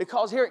because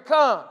here it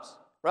comes,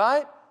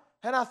 right?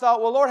 And I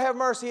thought, well, Lord have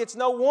mercy, it's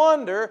no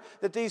wonder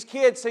that these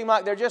kids seem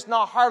like they're just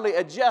not hardly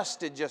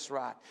adjusted just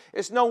right.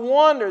 It's no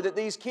wonder that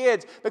these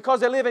kids, because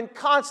they live in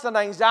constant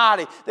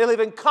anxiety, they live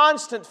in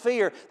constant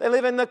fear, they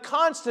live in the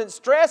constant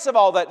stress of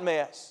all that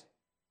mess.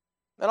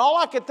 And all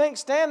I could think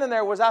standing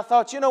there was, I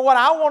thought, you know what,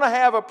 I want to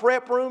have a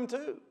prep room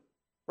too,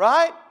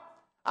 right?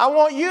 I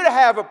want you to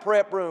have a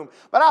prep room.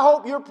 But I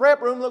hope your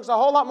prep room looks a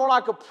whole lot more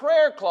like a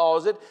prayer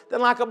closet than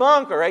like a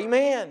bunker.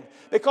 Amen.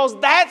 Because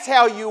that's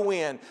how you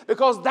win.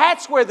 Because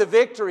that's where the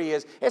victory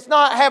is. It's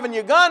not having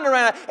your gun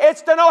around.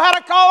 It's to know how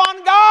to call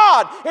on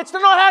God. It's to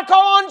know how to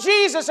call on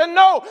Jesus and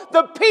know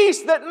the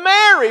peace that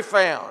Mary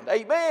found.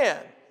 Amen.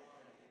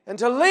 And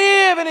to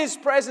live in His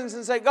presence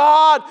and say,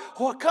 God,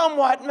 come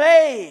what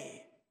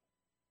may.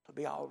 It'll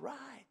be all right.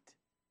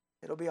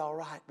 It'll be all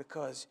right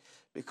because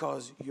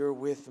you're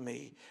with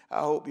me.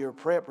 I hope your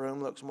prep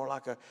room looks more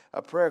like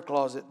a prayer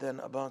closet than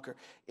a bunker.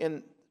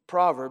 In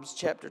Proverbs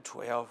chapter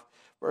 12,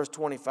 verse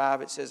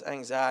 25, it says,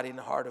 anxiety in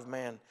the heart of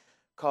man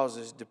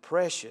causes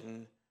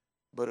depression,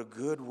 but a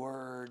good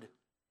word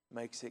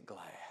makes it glad.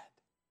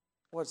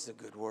 What's the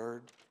good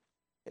word?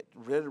 It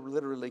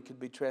literally could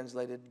be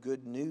translated,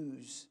 good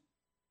news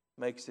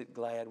makes it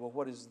glad. Well,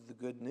 what is the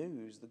good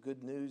news? The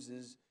good news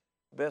is,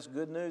 the best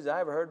good news I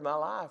ever heard in my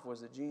life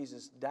was that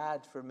Jesus died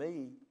for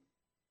me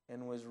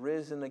and was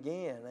risen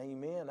again.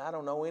 Amen. I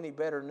don't know any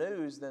better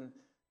news than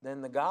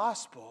the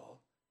gospel.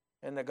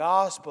 And the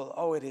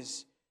gospel, it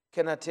is.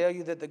 Can I tell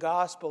you that the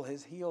gospel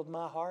has healed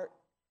my heart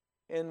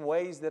in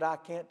ways that I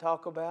can't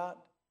talk about?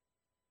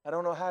 I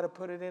don't know how to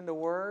put it into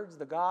words.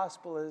 The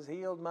gospel has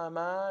healed my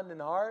mind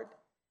and heart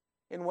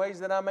in ways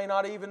that I may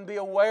not even be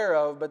aware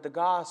of, but the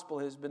gospel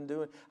has been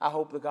doing, I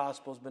hope the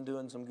gospel's been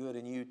doing some good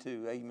in you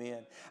too. Amen.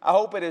 I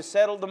hope it has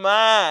settled the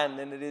mind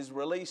and it has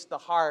released the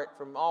heart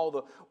from all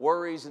the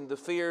worries and the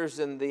fears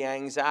and the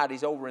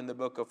anxieties over in the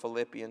book of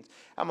Philippians.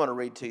 I'm going to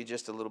read to you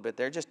just a little bit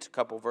there, just a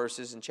couple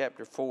verses in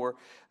chapter 4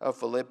 of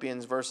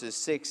Philippians, verses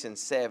 6 and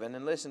 7.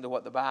 And listen to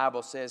what the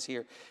Bible says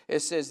here. It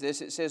says this,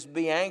 it says,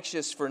 be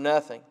anxious for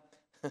nothing.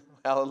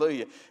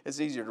 Hallelujah. It's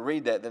easier to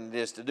read that than it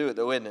is to do it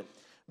though, isn't it?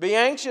 Be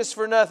anxious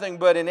for nothing,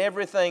 but in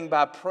everything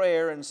by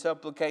prayer and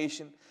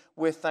supplication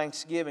with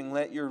thanksgiving,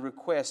 let your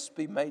requests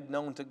be made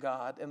known to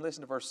God. And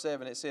listen to verse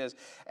 7, it says,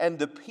 and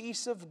the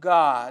peace of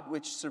God,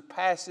 which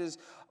surpasses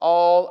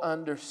all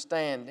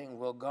understanding,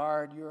 will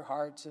guard your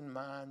hearts and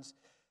minds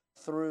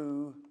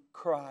through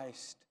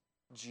Christ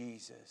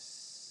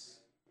Jesus.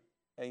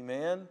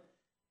 Amen.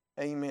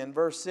 Amen.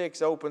 Verse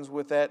 6 opens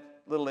with that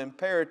little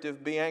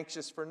imperative, be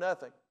anxious for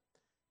nothing.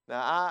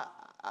 Now,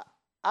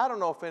 I don't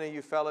know if any of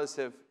you fellas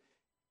have,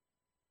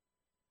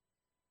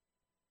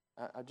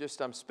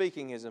 I'm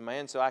speaking as a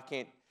man, so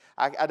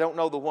I don't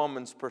know the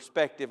woman's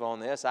perspective on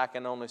this. I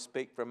can only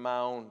speak from my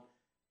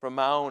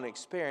own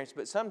experience.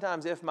 But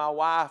sometimes if my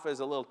wife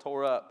is a little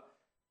tore up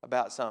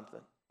about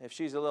something, if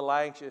she's a little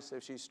anxious,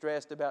 if she's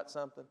stressed about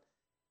something,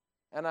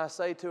 and I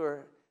say to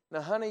her, now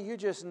honey, you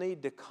just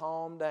need to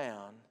calm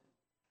down.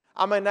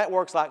 I mean, that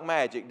works like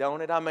magic,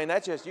 don't it? I mean,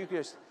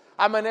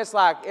 it's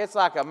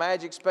like a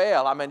magic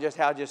spell. I mean, just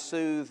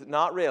soothe,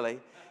 not really.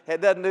 It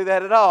doesn't do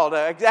that at all.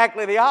 No,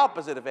 exactly the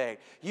opposite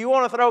effect. You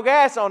want to throw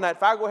gas on that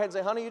fire, go ahead and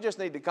say, honey, you just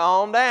need to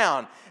calm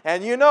down.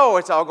 And you know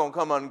it's all going to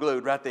come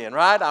unglued right then,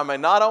 right? I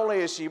mean, not only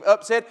is she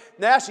upset,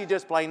 now she's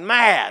just plain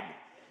mad.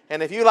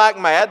 And if you like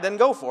mad, then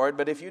go for it.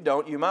 But if you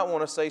don't, you might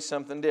want to say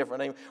something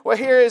different. Well,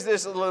 here is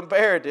this little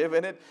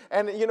imperative.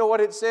 And you know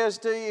what it says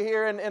to you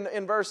here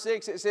in verse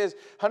 6? It says,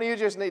 honey, you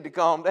just need to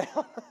calm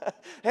down.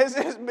 It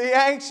says, be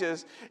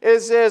anxious. It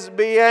says,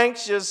 be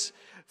anxious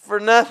for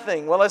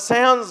nothing. Well, it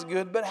sounds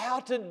good, but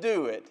how to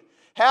do it?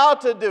 How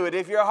to do it?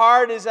 If your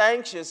heart is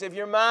anxious, if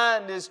your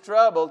mind is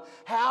troubled,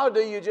 how do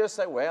you just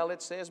say, well,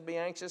 it says be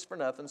anxious for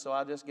nothing, so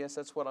I just guess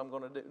that's what I'm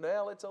going to do.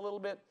 Well, it's a little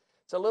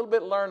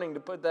bit learning to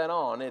put that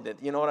on, isn't it?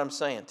 You know what I'm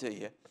saying to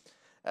you?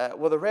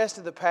 Well, the rest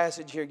of the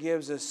passage here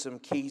gives us some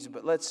keys,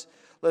 but let's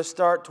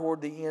start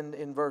toward the end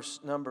in verse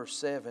number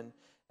 7.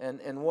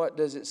 And what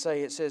does it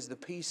say? It says the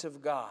peace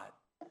of God.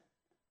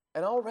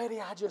 And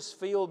already I just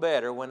feel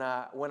better when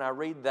I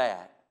read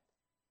that.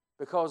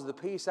 Because the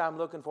peace I'm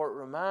looking for, it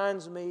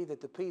reminds me that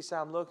the peace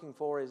I'm looking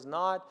for is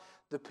not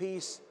the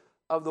peace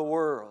of the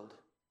world.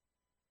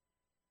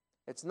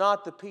 It's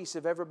not the peace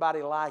of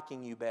everybody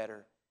liking you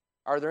better.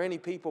 Are there any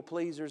people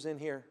pleasers in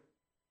here?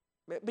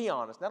 Be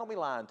honest. Now don't be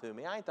lying to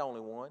me. I ain't the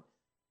only one.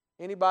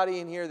 Anybody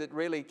in here that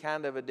really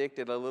kind of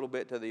addicted a little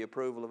bit to the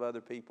approval of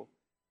other people?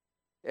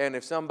 And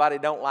if somebody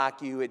don't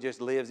like you, it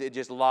just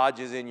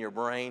lodges in your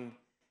brain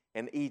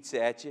and eats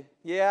at you.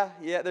 Yeah,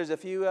 there's a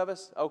few of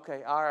us.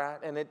 Okay, all right.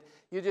 And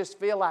you just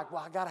feel like,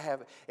 well, I got to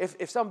have it.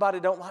 If somebody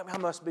don't like me, I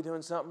must be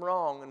doing something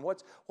wrong. And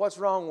what's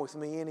wrong with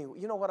me anyway?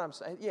 You know what I'm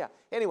saying? Yeah,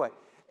 anyway.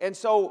 And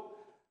so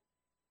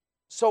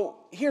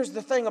here's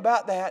the thing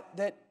about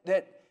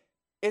that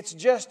it's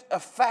just a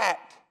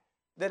fact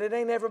that it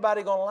ain't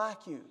everybody going to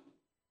like you.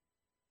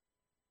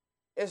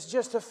 It's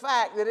just a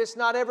fact that it's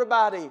not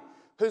everybody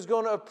who's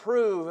going to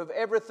approve of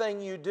everything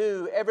you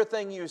do,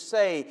 everything you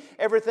say,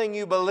 everything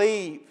you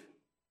believe.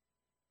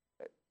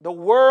 The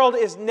world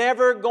is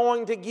never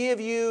going to give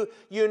you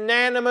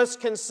unanimous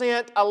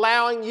consent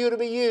allowing you to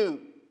be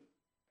you.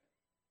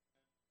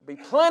 There'll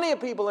be plenty of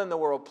people in the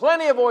world,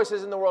 plenty of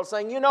voices in the world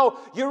saying, you know,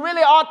 you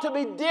really ought to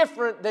be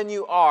different than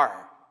you are.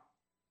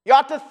 You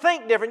ought to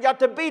think different. You ought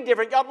to be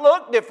different. You ought to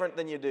look different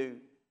than you do.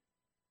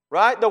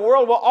 Right? The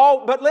world will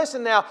all... But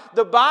listen now,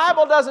 the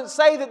Bible doesn't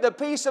say that the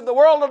peace of the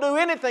world will do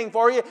anything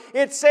for you.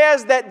 It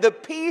says that the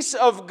peace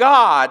of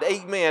God,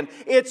 amen,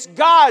 it's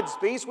God's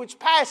peace which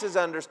passes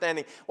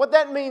understanding. What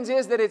that means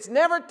is that it's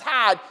never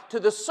tied to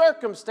the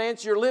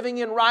circumstance you're living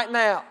in right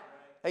now.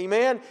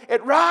 Amen?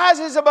 It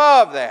rises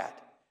above that.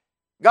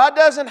 God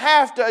doesn't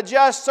have to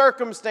adjust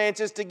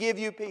circumstances to give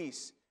you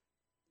peace.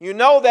 You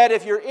know that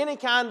if you're any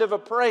kind of a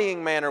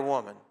praying man or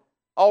woman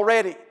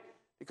already.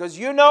 Because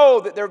you know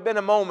that there have been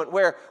a moment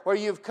where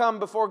you've come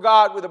before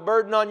God with a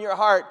burden on your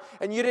heart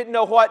and you didn't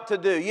know what to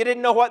do. You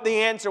didn't know what the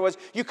answer was.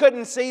 You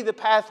couldn't see the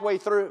pathway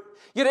through.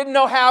 You didn't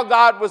know how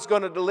God was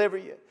going to deliver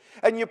you.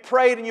 And you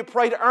prayed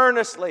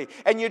earnestly.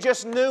 And you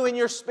just knew in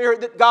your spirit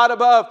that God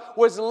above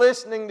was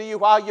listening to you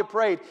while you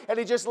prayed. And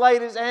He just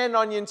laid His hand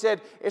on you and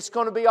said, it's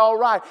going to be all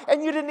right.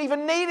 And you didn't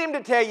even need Him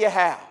to tell you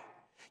how.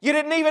 You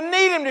didn't even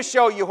need Him to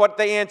show you what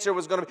the answer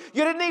was going to be.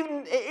 You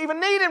didn't even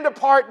need Him to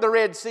part the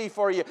Red Sea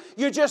for you.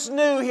 You just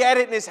knew He had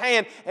it in His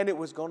hand and it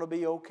was going to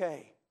be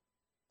okay.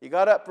 You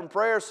got up from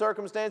prayer,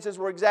 circumstances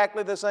were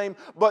exactly the same,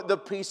 but the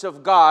peace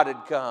of God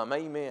had come.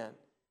 Amen.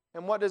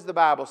 And what does the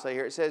Bible say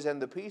here? It says,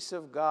 and the peace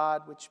of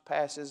God which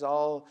passes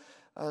all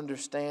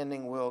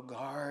understanding will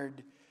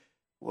guard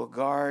will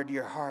guard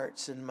your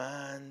hearts and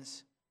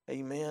minds.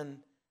 Amen.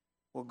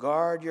 Will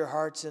guard your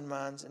hearts and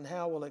minds. And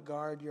how will it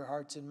guard your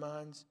hearts and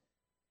minds?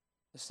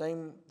 The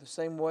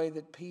same way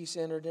that peace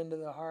entered into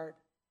the heart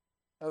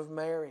of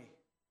Mary.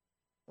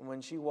 And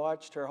when she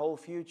watched her whole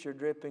future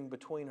dripping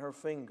between her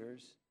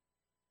fingers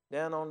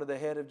down onto the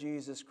head of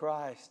Jesus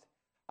Christ,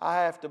 I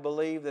have to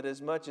believe that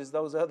as much as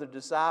those other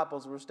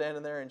disciples were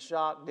standing there in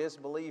shock,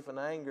 disbelief, and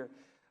anger,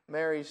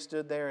 Mary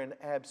stood there in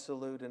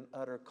absolute and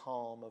utter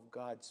calm of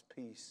God's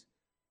peace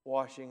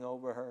washing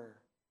over her.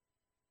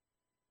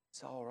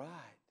 It's all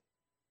right.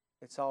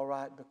 It's all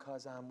right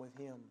because I'm with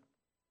Him.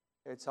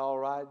 It's all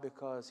right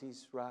because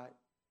He's right.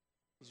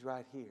 He's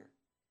right here.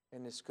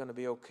 And it's going to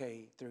be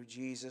okay through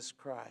Jesus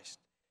Christ.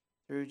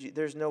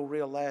 There's no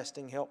real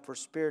lasting help for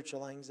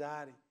spiritual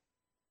anxiety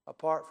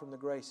apart from the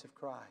grace of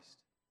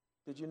Christ.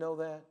 Did you know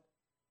that?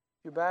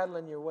 You're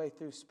battling your way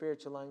through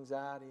spiritual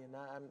anxiety,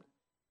 and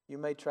you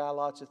may try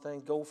lots of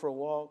things. Go for a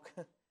walk,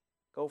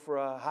 go for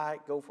a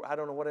hike, I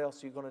don't know what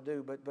else you're going to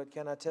do, but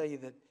can I tell you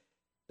that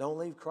don't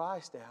leave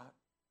Christ out.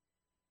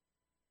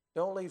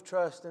 Don't leave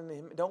trusting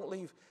Him. Don't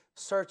leave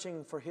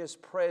searching for His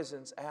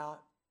presence out,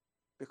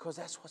 because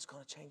that's what's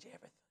going to change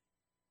everything.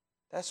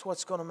 That's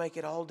what's going to make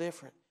it all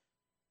different.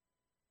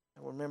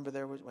 And remember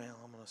I'm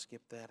going to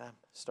skip that. I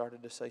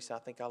started to say so. I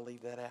think I'll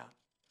leave that out.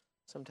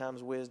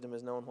 Sometimes wisdom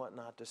is knowing what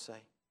not to say.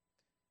 It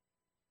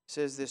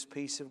says this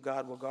peace of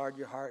God will guard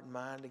your heart and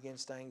mind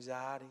against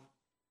anxiety.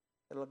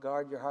 It'll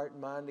guard your heart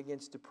and mind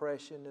against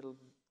depression. It'll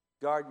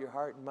guard your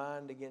heart and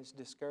mind against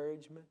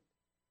discouragement.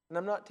 And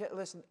I'm not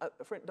listen,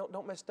 friend,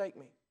 don't mistake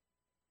me.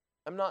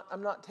 I'm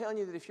not telling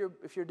you that if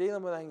you're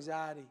dealing with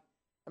anxiety,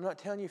 I'm not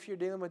telling you if you're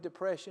dealing with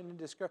depression and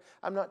discouragement,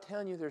 I'm not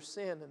telling you there's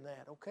sin in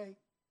that, okay?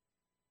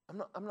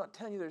 I'm not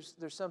telling you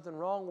there's something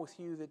wrong with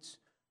you that's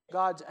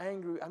God's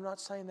angry. I'm not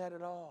saying that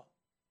at all.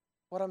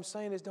 What I'm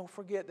saying is don't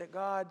forget that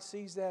God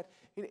sees that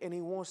and He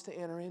wants to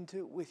enter into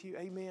it with you.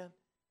 Amen.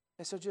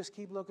 And so just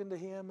keep looking to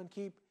Him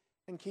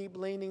and keep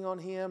leaning on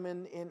Him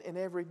in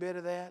every bit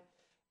of that.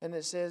 And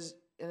it says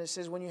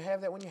when you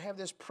have that, when you have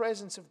this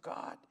presence of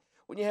God,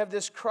 when you have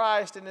this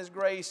Christ and His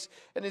grace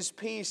and His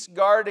peace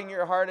guarding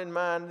your heart and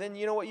mind, then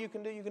you know what you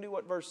can do? You can do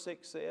what verse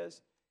 6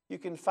 says. You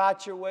can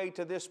fight your way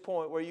to this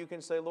point where you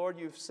can say, Lord,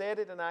 You've said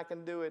it and I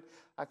can do it.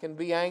 I can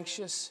be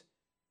anxious.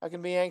 I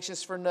can be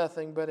anxious for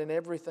nothing, but in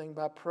everything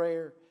by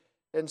prayer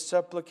and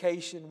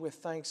supplication with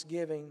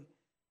thanksgiving.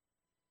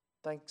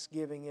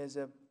 Thanksgiving is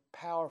a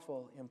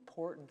powerful,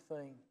 important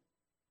thing.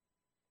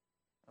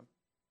 I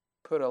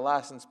put a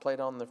license plate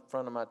on the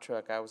front of my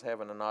truck. I was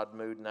having an odd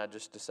mood and I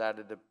just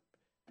decided to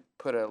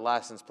put a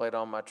license plate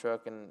on my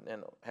truck and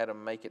had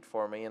them make it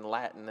for me in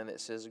Latin, and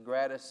it says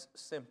gratis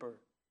semper.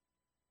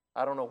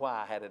 I don't know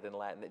why I had it in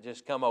Latin. It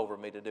just come over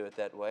me to do it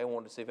that way. I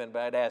wanted to see if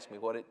anybody had asked me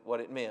what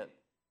it meant.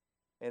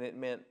 And it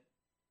meant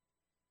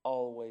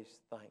always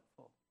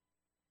thankful.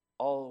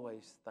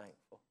 Always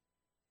thankful.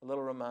 A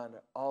little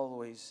reminder,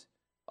 always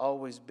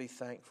be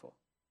thankful.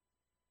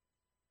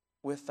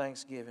 With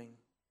thanksgiving.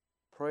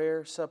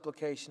 Prayer,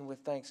 supplication with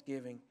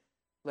thanksgiving.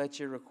 Let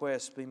your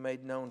requests be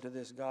made known to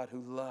this God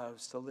who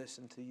loves to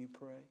listen to you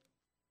pray.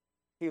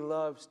 He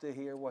loves to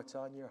hear what's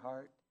on your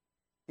heart.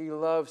 He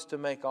loves to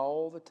make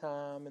all the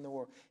time in the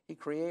world. He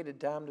created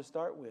time to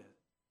start with.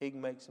 He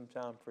can make some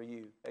time for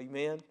you.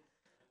 Amen?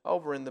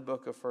 Over in the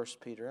book of 1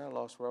 Peter. I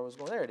lost where I was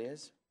going. There it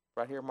is.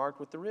 Right here marked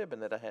with the ribbon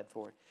that I had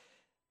for it.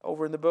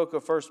 Over in the book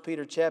of 1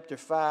 Peter chapter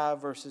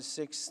 5, verses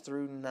 6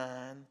 through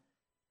 9.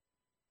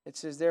 It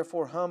says,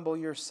 therefore humble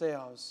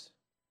yourselves.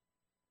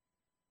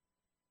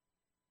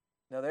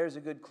 Now there's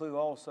a good clue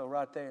also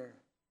right there.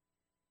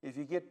 If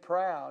you get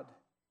proud,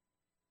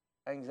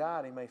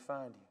 anxiety may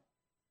find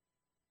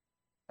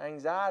you.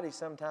 Anxiety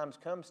sometimes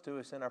comes to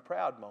us in our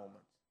proud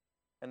moments.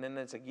 And then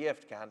it's a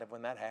gift kind of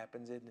when that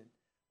happens, isn't it?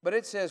 But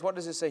it says, what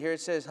does it say here?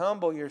 It says,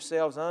 humble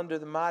yourselves under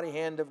the mighty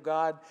hand of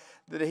God,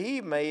 that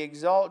He may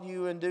exalt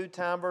you in due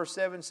time. Verse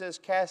 7 says,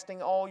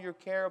 casting all your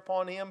care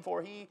upon Him,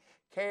 for He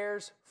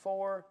cares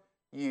for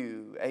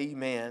you.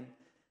 Amen.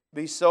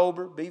 Be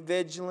sober, be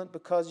vigilant,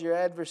 because your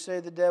adversary,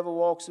 the devil,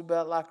 walks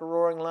about like a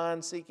roaring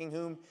lion, seeking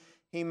whom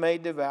he may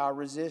devour.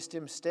 Resist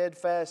him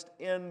steadfast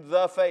in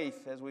the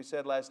faith, as we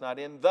said last night,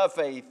 in the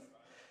faith.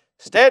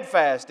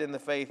 Steadfast in the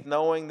faith,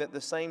 knowing that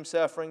the same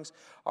sufferings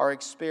are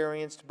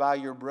experienced by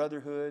your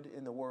brotherhood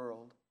in the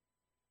world.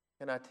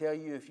 And I tell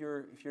you, if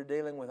you're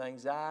dealing with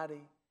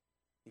anxiety,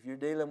 if you're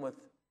dealing with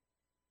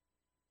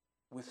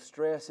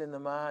stress in the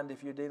mind,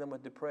 if you're dealing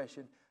with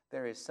depression,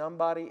 there is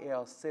somebody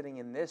else sitting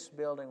in this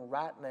building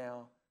right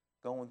now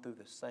going through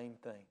the same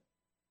thing.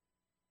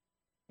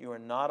 You are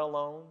not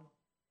alone.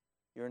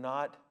 You're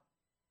not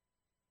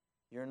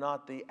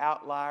the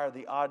outlier,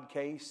 the odd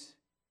case.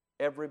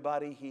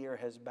 Everybody here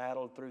has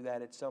battled through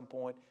that at some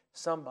point.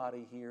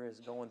 Somebody here is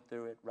going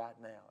through it right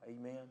now.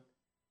 Amen?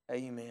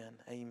 Amen.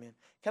 Amen.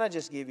 Can I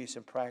just give you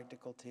some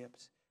practical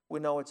tips? We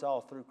know it's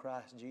all through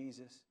Christ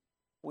Jesus.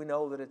 We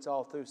know that it's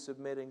all through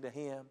submitting to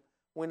Him.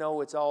 We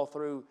know it's all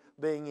through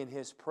being in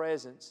His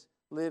presence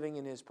living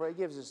in His prayer. He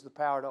gives us the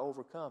power to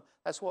overcome.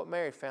 That's what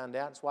Mary found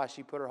out. That's why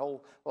she put her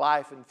whole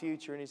life and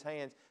future in His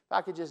hands. If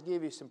I could just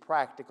give you some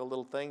practical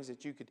little things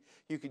that you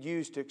could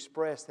use to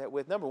express that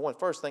with. Number one,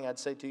 first thing I'd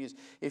say to you is,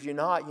 if you're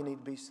not, you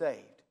need to be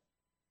saved.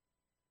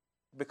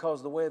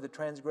 Because the way of the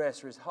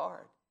transgressor is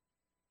hard.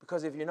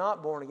 Because if you're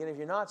not born again, if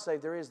you're not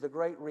saved, there is the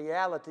great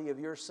reality of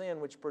your sin,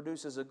 which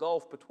produces a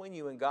gulf between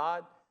you and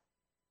God.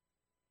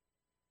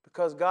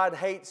 Because God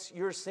hates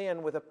your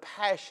sin with a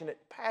passionate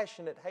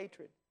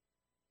hatred.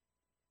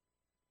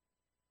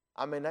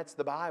 I mean, that's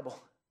the Bible.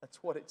 That's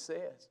what it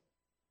says.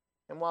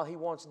 And while He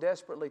wants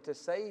desperately to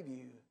save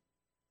you,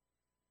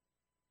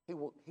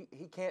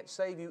 He can't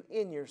save you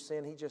in your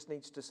sin. He just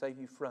needs to save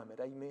you from it.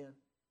 Amen.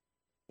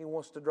 He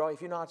wants to draw.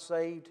 If you're not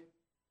saved,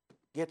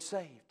 get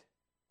saved.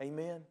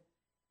 Amen.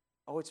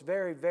 Oh, it's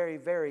very, very,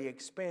 very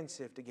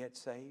expensive to get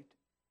saved.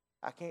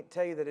 I can't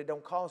tell you that it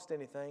don't cost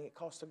anything. It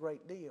costs a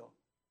great deal.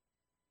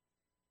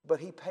 But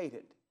He paid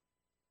it.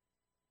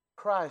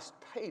 Christ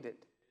paid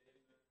it.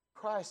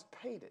 Christ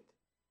paid it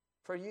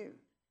for you.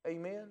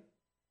 Amen.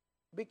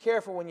 Be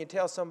careful when you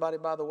tell somebody,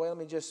 by the way, let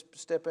me just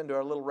step into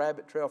our little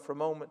rabbit trail for a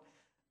moment.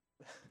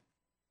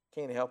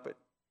 Can't help it.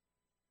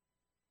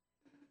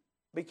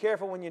 Be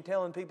careful when you're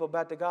telling people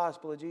about the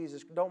gospel of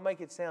Jesus. Don't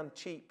make it sound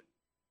cheap.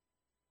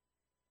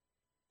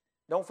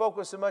 Don't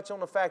focus so much on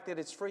the fact that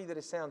it's free that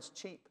it sounds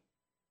cheap.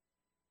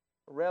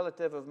 A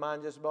relative of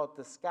mine just bought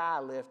the sky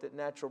lift at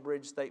Natural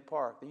Bridge State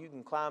Park. You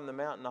can climb the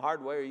mountain the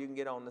hard way, or you can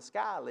get on the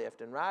sky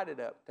lift and ride it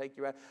up. Take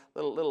you right,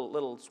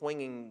 little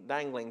swinging,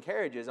 dangling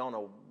carriages on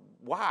a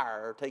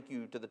wire take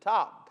you to the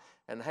top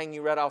and hang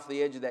you right off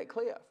the edge of that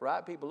cliff.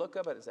 Right? People look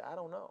up at it and say, I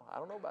don't know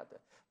about that.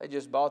 They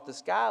just bought the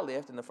sky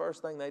lift, and the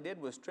first thing they did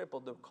was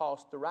triple the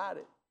cost to ride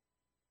it.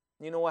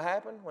 You know what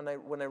happened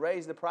when they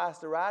raised the price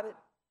to ride it?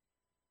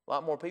 A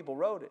lot more people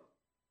rode it.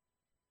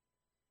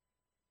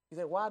 You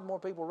think, why did more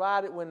people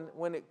ride it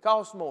when it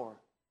cost more?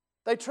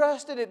 They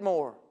trusted it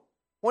more.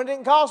 When it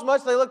didn't cost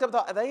much, they looked up and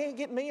thought, they ain't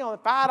getting me on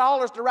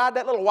 $5 to ride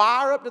that little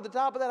wire up to the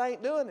top of that. I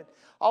ain't doing it.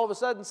 All of a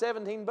sudden,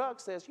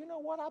 $17 says, you know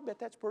what, I bet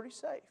that's pretty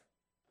safe.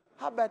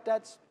 I bet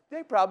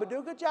they probably do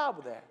a good job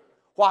with that.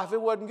 Why, if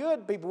it wasn't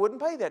good, people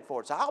wouldn't pay that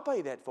for it. So I'll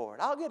pay that for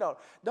it. I'll get on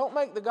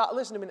it.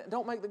 Listen to me,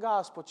 don't make the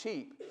gospel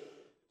cheap.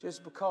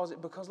 Just because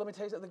let me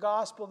tell you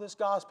something, this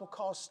gospel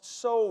costs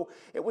so,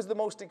 it was the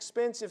most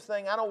expensive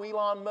thing. I know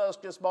Elon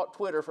Musk just bought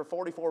Twitter for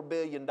 $44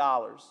 billion.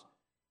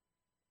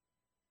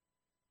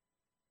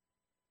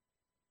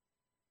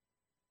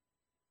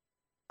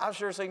 I've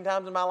sure seen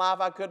times in my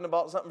life I couldn't have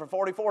bought something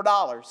for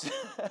 $44.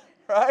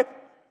 Right?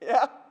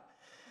 Yeah.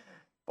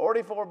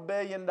 $44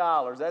 billion.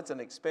 That's an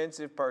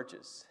expensive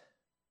purchase.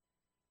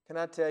 Can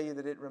I tell you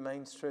that it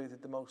remains true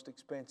that the most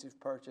expensive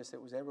purchase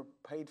that was ever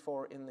paid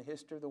for in the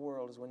history of the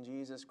world is when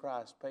Jesus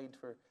Christ paid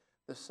for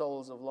the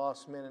souls of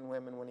lost men and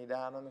women when He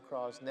died on the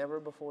cross. Never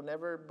before,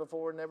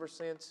 never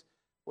since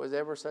was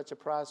ever such a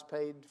price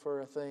paid for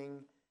a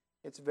thing.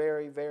 It's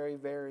very, very,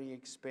 very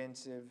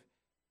expensive,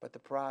 but the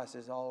price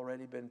has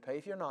already been paid.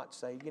 If you're not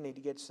saved, you need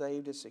to get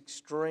saved. It's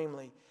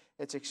extremely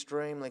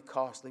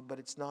costly, but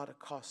it's not a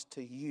cost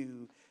to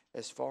you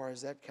as far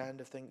as that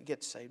kind of thing.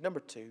 Get saved. Number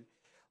two,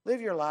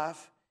 live your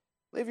life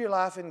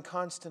in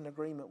constant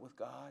agreement with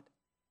God.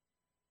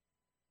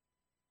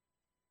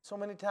 So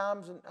many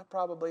times, and I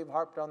probably have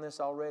harped on this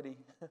already,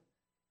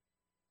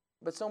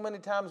 but so many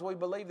times we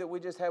believe that we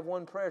just have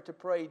one prayer to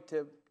pray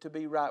to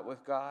be right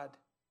with God.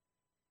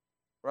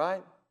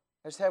 Right?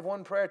 I just have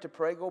one prayer to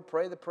pray. Go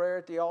pray the prayer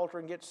at the altar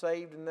and get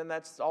saved, and then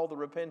that's all the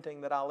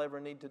repenting that I'll ever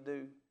need to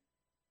do.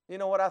 You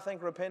know what I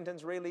think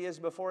repentance really is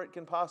before it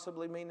can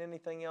possibly mean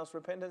anything else?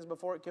 Repentance,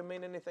 before it can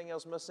mean anything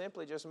else, must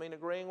simply just mean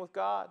agreeing with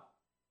God.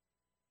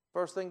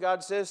 First thing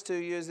God says to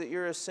you is that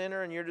you're a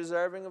sinner and you're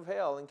deserving of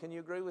hell. And can you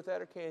agree with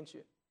that, or can't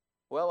you?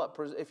 Well,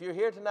 if you're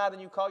here tonight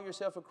and you call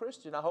yourself a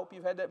Christian, I hope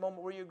you've had that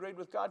moment where you agreed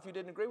with God. If you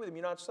didn't agree with Him,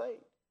 you're not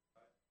saved.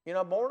 You're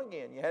not born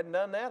again. You hadn't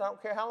done that. I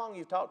don't care how long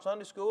you've taught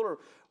Sunday school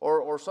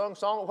or sung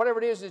song,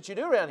 whatever it is that you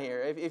do around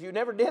here. If you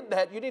never did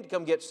that, you need to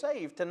come get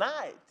saved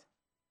tonight.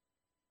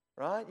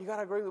 Right? You got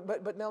to agree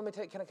with, but now let me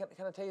tell you, can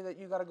I tell you that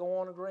you got to go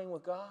on agreeing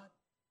with God?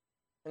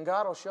 And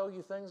God will show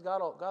you things.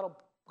 God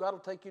will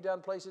take you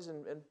down places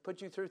and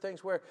put you through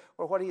things where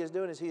what He is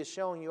doing is He is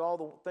showing you all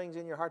the things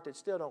in your heart that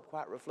still don't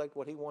quite reflect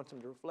what He wants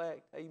them to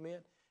reflect. Amen?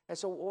 And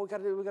so what we got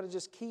to do, we got to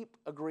just keep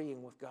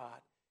agreeing with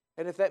God.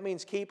 And if that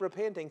means keep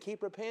repenting,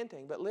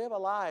 but live a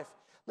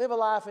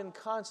life in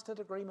constant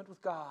agreement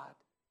with God.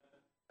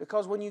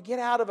 Because when you get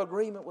out of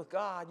agreement with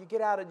God, you get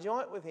out of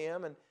joint with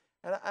Him, and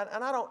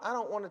I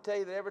don't want to tell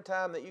you that every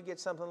time that you get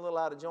something a little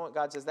out of joint,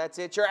 God says, that's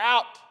it, you're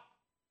out.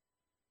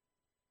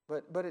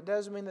 But it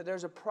does mean that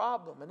there's a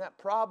problem, and that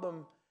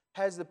problem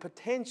has the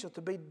potential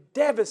to be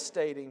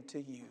devastating to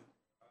you.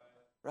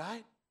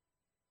 Right?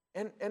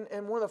 And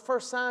one of the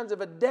first signs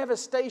of a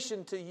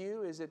devastation to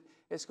you is that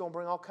it's going to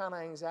bring all kind of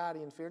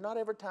anxiety and fear. Not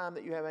every time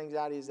that you have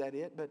anxiety is that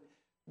it,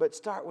 but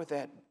start with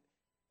that.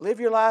 Live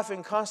your life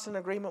in constant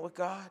agreement with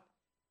God.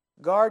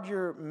 Guard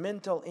your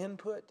mental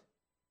input.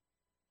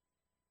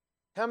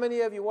 How many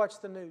of you watch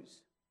the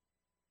news?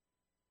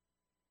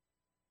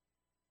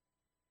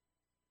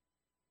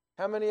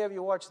 How many of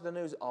you watch the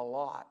news? A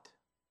lot.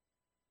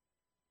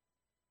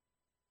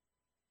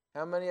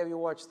 How many of you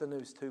watch the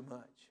news too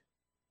much?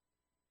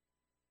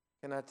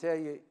 Can I tell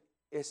you,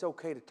 it's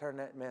okay to turn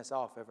that mess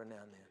off every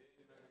now and then.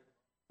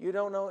 You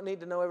don't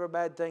need to know every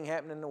bad thing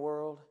happening in the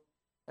world.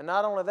 And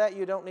not only that,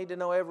 you don't need to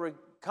know every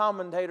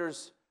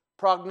commentator's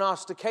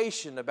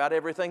prognostication about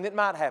everything that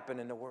might happen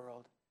in the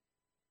world.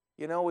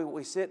 You know,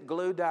 we sit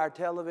glued to our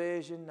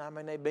television. I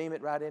mean, they beam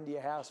it right into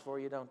your house for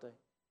you, don't they?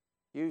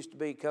 Used to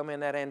be come in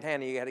that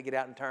antenna, you got to get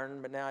out and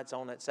turn, but now it's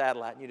on that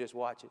satellite and you just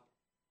watch it.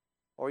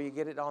 Or you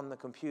get it on the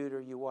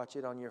computer, you watch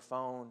it on your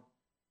phone.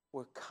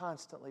 We're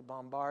constantly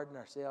bombarding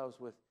ourselves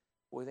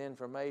with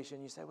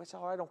information. You say, well, it's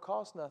all right, it don't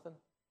cost nothing.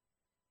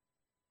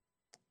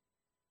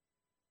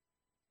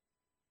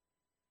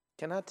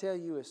 Can I tell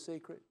you a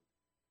secret?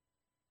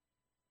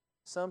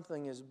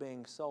 Something is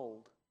being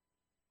sold.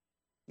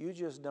 You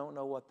just don't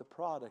know what the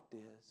product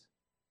is.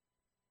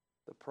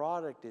 The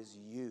product is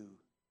you.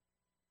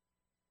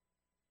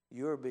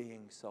 You're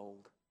being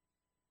sold.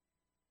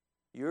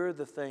 You're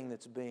the thing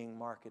that's being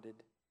marketed.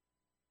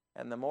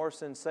 And the more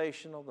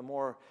sensational, the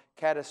more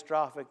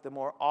catastrophic, the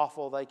more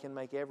awful they can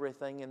make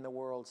everything in the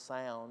world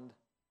sound,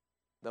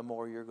 the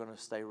more you're going to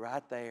stay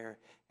right there,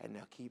 and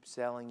they'll keep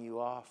selling you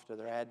off to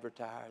their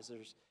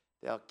advertisers.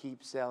 They'll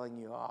keep selling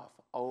you off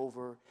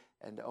over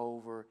and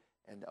over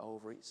and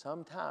over.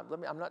 Sometimes,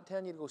 I'm not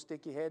telling you to go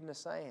stick your head in the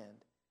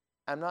sand.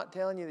 I'm not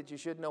telling you that you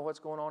should know what's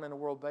going on in the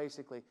world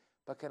basically.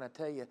 But can I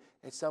tell you,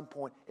 at some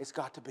point, it's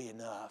got to be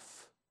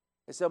enough.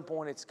 At some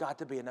point, it's got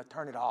to be enough.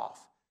 Turn it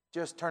off.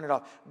 Just turn it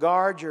off.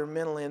 Guard your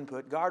mental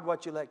input. Guard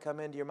what you let come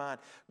into your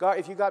mind. Guard,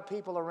 if you got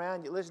people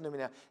around you, listen to me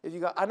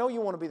now. I know you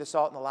want to be the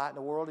salt and the light in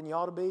the world, and you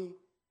ought to be.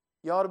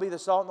 You ought to be the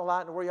salt and the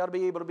light in the world. You ought to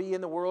be able to be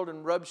in the world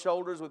and rub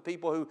shoulders with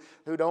people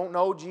who don't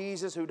know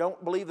Jesus, who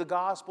don't believe the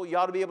gospel. You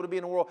ought to be able to be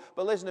in the world.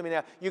 But listen to me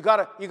now. You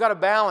got to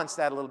balance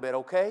that a little bit,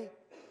 okay?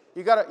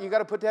 You got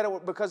to put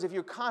that, because if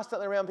you're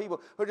constantly around people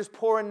who are just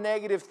pouring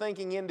negative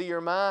thinking into your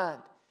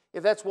mind,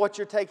 if that's what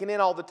you're taking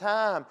in all the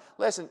time,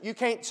 listen, you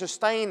can't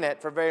sustain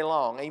that for very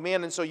long.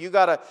 Amen. And so you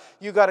got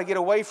to get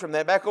away from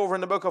that. Back over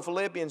in the book of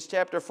Philippians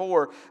chapter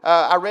 4,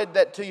 I read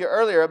that to you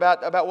earlier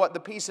about what the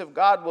peace of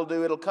God will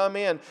do. It'll come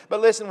in.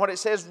 But listen, what it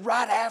says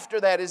right after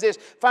that is this.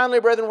 Finally,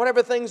 brethren,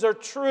 whatever things are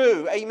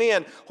true,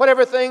 amen,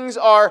 whatever things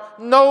are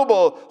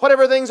noble,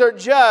 whatever things are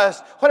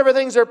just, whatever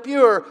things are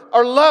pure,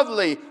 are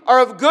lovely,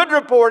 are of good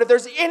report, if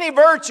there's any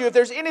virtue, if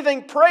there's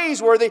anything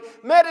praiseworthy,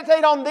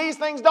 meditate on these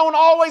things. Don't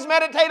always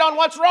meditate on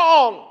what's wrong.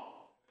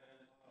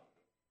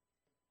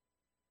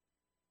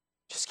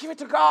 Just give it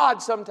to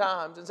God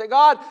sometimes and say,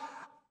 God,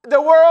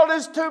 the world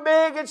is too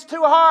big, it's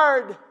too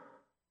hard.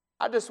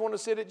 I just want to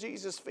sit at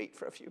Jesus' feet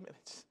for a few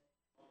minutes.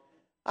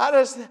 I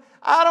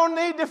don't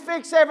need to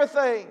fix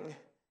everything.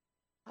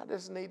 I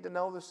just need to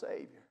know the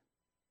Savior.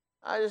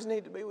 I just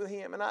need to be with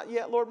Him. And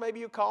Lord,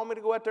 maybe you call me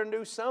to go out there and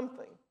do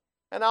something.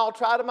 And I'll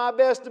try to my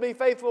best to be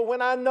faithful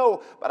when I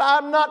know. But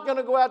I'm not going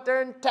to go out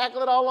there and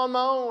tackle it all on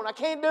my own. I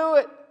can't do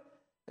it.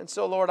 And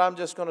so, Lord, I'm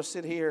just going to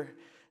sit here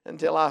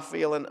until I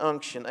feel an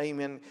unction.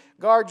 Amen.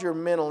 Guard your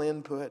mental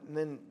input.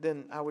 And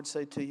then I would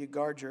say to you,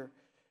 guard your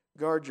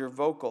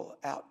vocal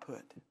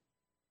output.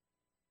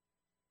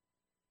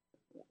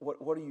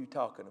 What are you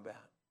talking about?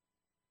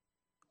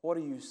 What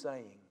are you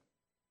saying?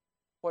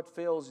 What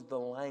fills the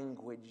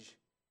language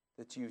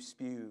that you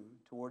spew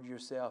toward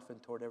yourself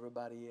and toward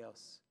everybody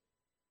else?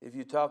 If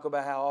you talk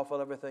about how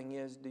awful everything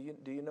is, do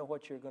you know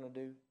what you're going to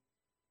do?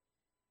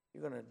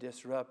 You're going to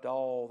disrupt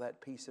all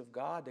that peace of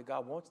God that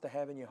God wants to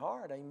have in your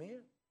heart. Amen.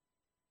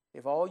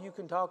 If all you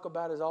can talk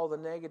about is all the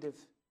negative,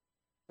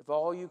 if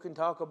all you can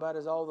talk about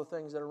is all the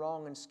things that are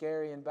wrong and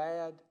scary and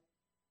bad,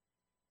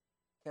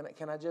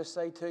 can I just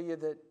say to you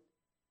that,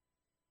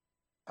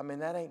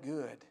 that ain't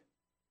good.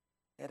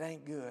 It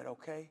ain't good,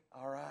 okay?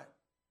 All right.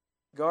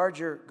 Guard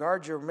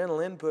your mental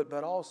input,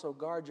 but also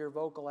guard your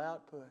vocal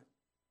output.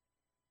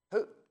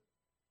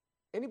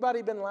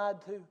 Anybody been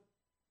lied to?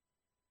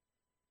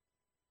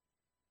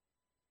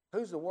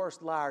 Who's the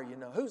worst liar you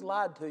know? Who's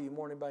lied to you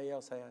more than anybody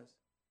else has?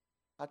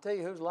 I tell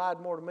you who's lied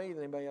more to me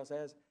than anybody else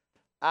has.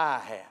 I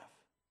have.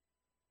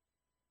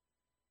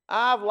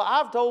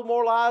 I've told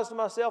more lies to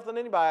myself than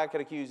anybody I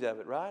could accuse of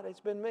it, right? It's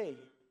been me.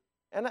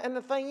 And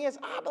the thing is,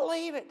 I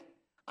believe it.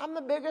 I'm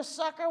the biggest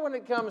sucker when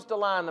it comes to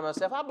lying to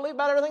myself. I believe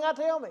about everything I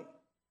tell me,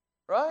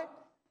 right?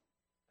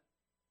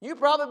 You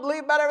probably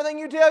believe about everything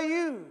you tell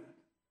you.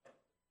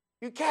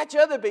 You catch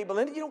other people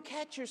in it. You don't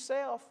catch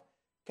yourself.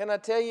 Can I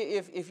tell you,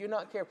 if you're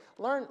not careful,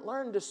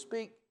 learn to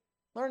speak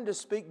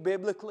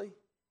biblically.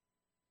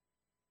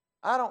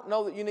 I don't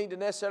know that you need to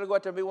necessarily go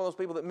out there and be one of those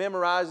people that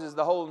memorizes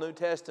the whole New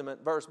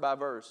Testament verse by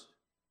verse.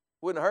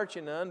 Wouldn't hurt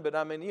you none, but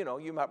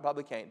you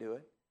probably can't do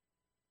it.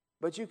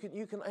 But you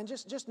can, and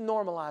just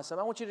normalize something.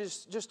 I want you to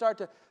just start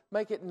to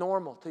make it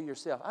normal to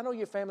yourself. I know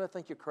your family will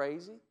think you're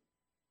crazy.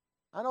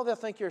 I know they'll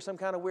think you're some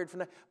kind of weird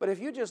fanatic. But if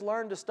you just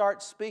learn to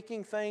start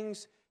speaking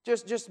things,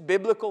 just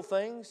biblical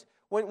things,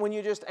 when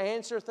you just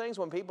answer things,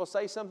 when people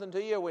say something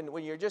to you,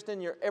 when you're just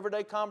in your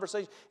everyday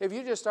conversation, if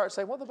you just start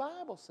saying, well, the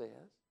Bible says.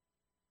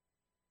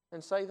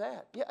 and say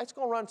that. Yeah, it's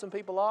going to run some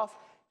people off.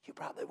 You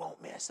probably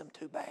won't miss them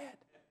too bad.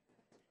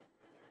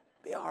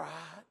 Be all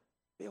right.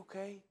 Be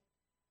okay.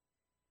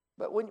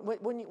 But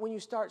when you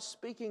start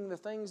speaking the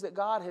things that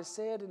God has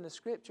said in the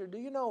Scripture, do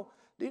you know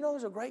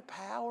there's a great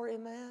power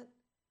in that?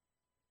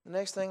 The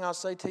next thing I'll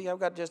say to you,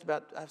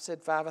 I've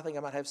said 5, I think I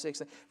might have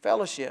 6.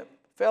 Fellowship.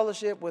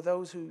 Fellowship with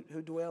those who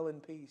dwell in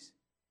peace.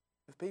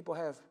 If people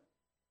have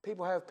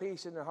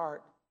peace in their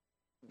heart,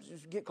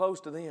 just get close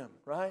to them,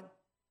 right?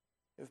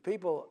 If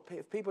people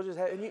just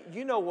have, and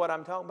you know what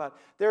I'm talking about.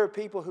 There are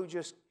people who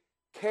just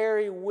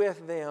carry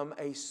with them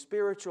a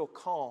spiritual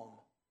calm.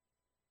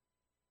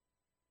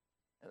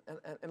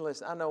 And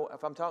listen, I know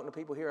if I'm talking to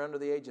people here under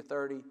the age of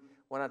 30,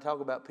 when I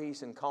talk about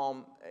peace and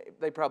calm,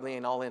 they probably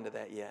ain't all into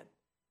that yet.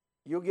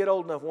 You'll get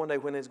old enough one day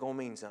when it's going to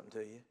mean something to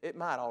you. It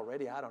might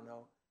already, I don't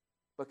know.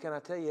 But can I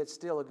tell you, it's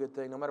still a good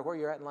thing, no matter where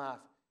you're at in life.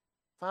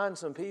 Find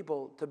some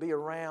people to be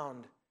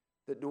around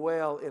that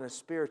dwell in a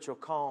spiritual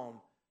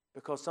calm,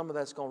 because some of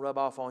that's going to rub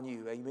off on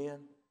you. Amen?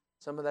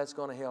 Some of that's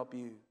going to help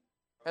you.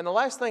 And the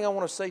last thing I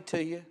want to say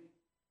to you,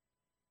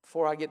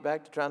 before I get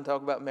back to trying to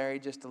talk about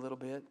marriage just a little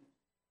bit,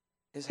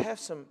 is have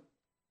some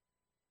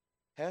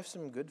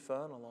good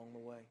fun along the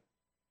way.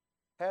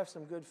 Have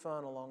some good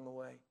fun along the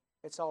way.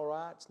 It's all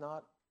right. It's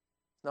not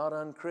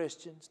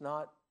unchristian. It's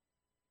not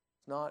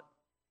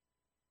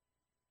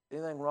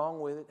anything wrong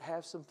with it.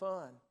 Have some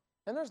fun.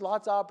 And there's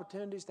lots of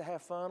opportunities to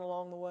have fun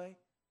along the way.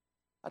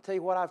 I tell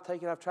you what I've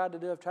tried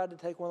to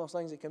take one of those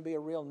things that can be a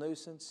real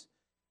nuisance,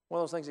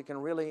 one of those things that can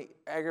really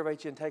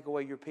aggravate you and take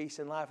away your peace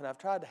in life, and I've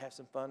tried to have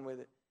some fun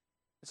with it.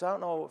 So I don't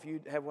know if you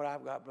have what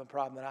I've got, the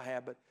problem that I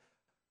have, but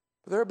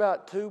there are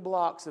about 2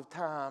 blocks of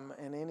time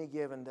in any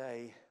given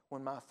day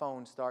when my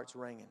phone starts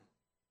ringing.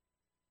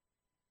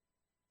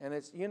 And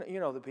it's, you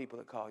know the people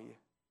that call you.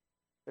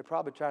 They're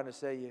probably trying to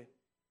sell you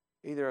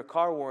either a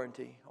car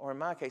warranty, or in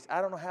my case,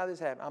 I don't know how this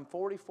happened. I'm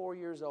 44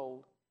 years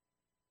old,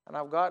 and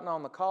I've gotten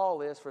on the call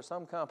list for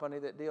some company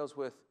that deals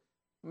with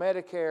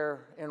Medicare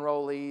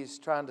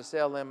enrollees, trying to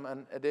sell them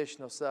an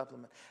additional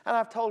supplement. And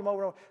I've told them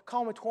over and over,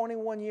 call me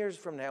 21 years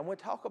from now, and we'll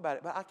talk about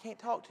it. But I can't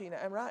talk to you now.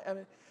 I'm right.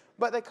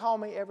 But they call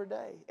me every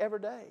day.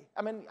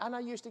 And I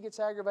used to get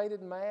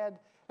aggravated and mad.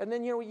 And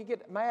then, you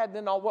get mad, and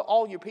then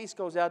all your peace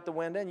goes out the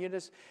window, and you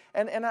just,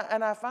 and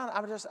I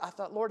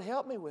thought, Lord,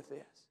 help me with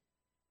this.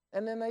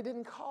 And then they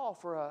didn't call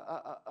for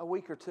a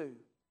week or two.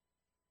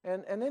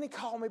 And then he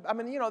called me.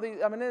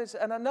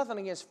 And nothing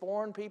against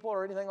foreign people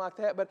or anything like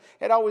that, but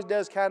it always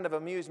does kind of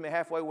amuse me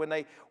halfway when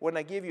they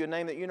give you a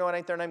name that you know it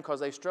ain't their name because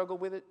they struggle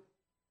with it.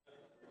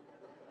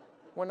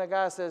 When the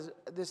guy says,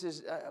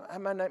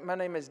 my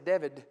name is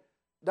David.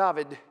 I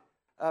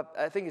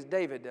think it's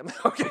David.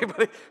 Okay,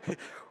 but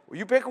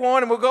you pick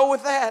one and we'll go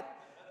with that.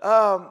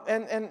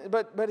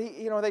 But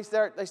he,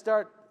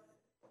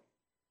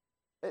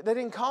 they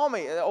didn't call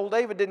me. Old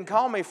David didn't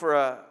call me for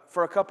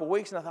a couple of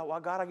weeks, and I thought, well,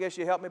 God, I guess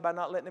you helped me by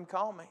not letting him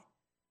call me.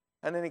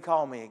 And then he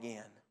called me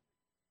again,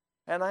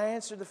 and I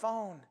answered the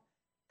phone,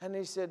 and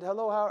he said,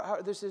 hello,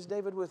 how this is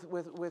David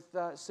with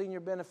senior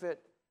benefit.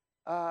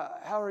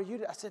 How are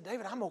you? I said,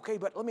 David, I'm okay,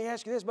 but let me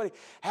ask you this, buddy.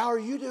 How are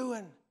you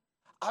doing?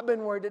 I've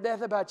been worried to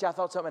death about you. I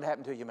thought something had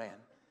happened to you, man.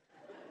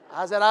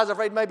 I said, I was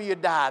afraid maybe you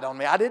died on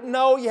me. I didn't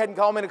know you hadn't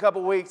called me in a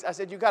couple of weeks. I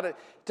said, you got to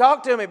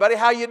talk to me, buddy.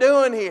 How you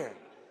doing here?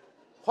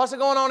 What's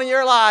going on in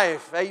your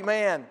life?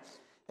 Amen.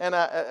 And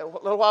a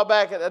little while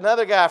back,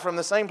 another guy from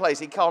the same place,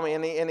 he called me,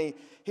 and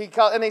he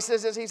called, and he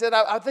says this. He said,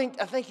 I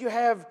think you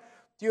have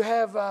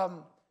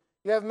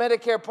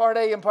Medicare Part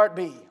A and Part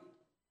B.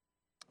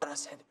 And I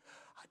said,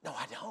 no,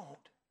 I don't.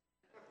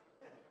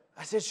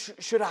 I said,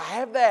 should I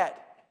have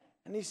that?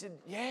 And he said,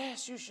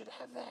 yes, you should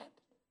have that.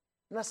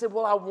 And I said,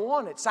 well, I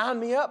want it. Sign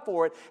me up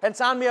for it. And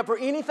sign me up for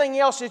anything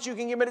else that you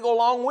can give me to go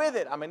along with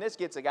it. This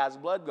gets a guy's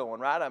blood going,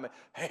 right?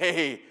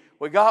 Hey,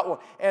 we got one.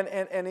 And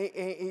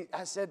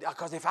I said,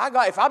 because if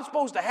I'm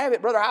supposed to have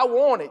it, brother, I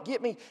want it.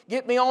 Get me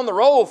on the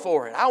roll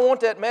for it. I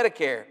want that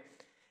Medicare.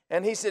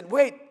 And he said,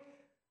 wait,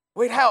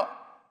 how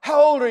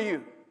old are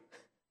you?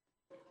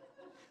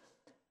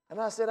 And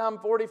I said, I'm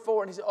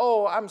 44. And he said,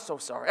 oh, I'm so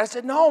sorry. I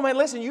said, no, man,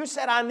 listen, you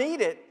said I need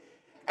it.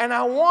 And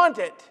I want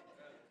it.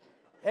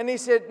 And he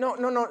said,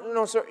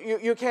 no, sir,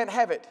 you can't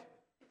have it.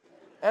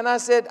 And I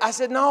said,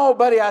 no,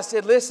 buddy. I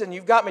said, listen,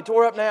 you've got me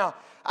tore up now.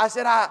 I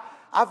said, I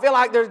feel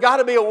like there's got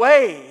to be a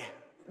way.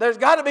 There's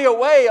got to be a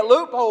way, a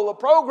loophole, a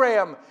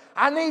program.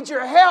 I need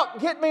your help.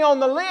 Get me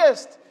on the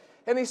list.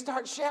 And he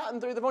starts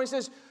shouting through the phone. He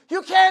says,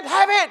 you can't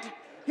have it.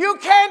 You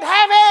can't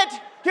have it.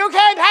 You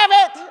can't have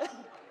it.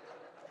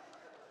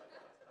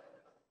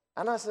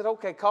 And I said,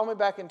 okay, call me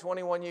back in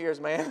 21 years,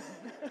 man.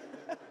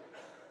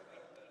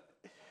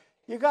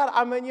 They're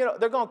going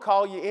to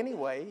call you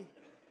anyway.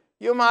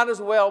 You might as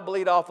well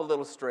bleed off a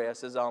little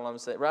stress, is all I'm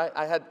saying, right?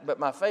 But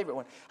my favorite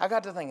one, I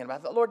got to thinking about it.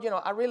 I thought, Lord,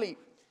 I really,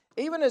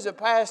 even as a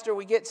pastor,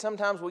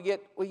 sometimes we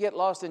get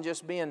lost in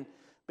just being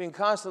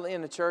constantly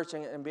in the church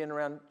and being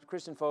around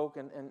Christian folk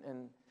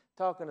and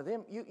talking to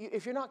them.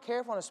 If you're not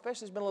careful, and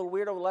especially it's been a little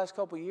weird over the last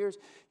couple of years,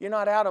 you're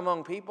not out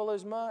among people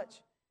as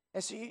much.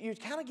 And so you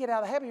kind of get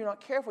out of the habit. You're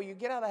not careful. You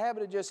get out of the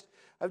habit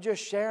of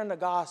just sharing the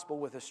gospel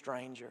with a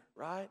stranger,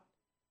 right?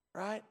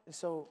 Right? And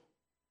so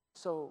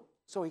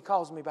he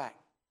calls me back.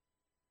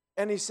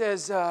 And he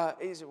says,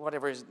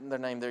 whatever is their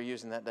name they're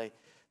using that day.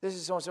 This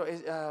is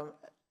so-and-so.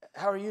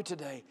 How are you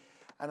today?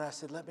 And I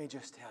said, let me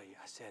just tell you.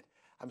 I said,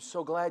 I'm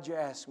so glad you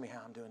asked me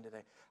how I'm doing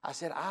today. I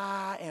said,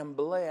 I am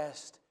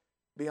blessed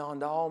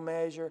beyond all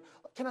measure.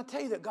 Can I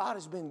tell you that God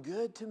has been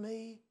good to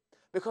me?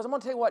 Because I'm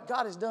going to tell you what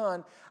God has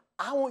done.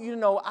 I want you to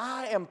know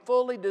I am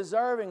fully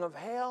deserving of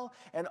hell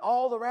and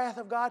all the wrath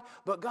of God.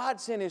 But God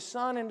sent His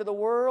Son into the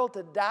world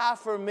to die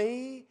for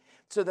me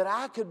so that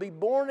I could be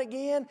born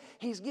again.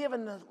 He's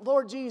given the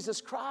Lord Jesus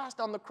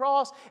Christ on the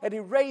cross, and He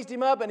raised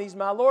Him up, and He's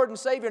my Lord and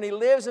Savior, and He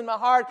lives in my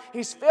heart.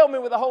 He's filled me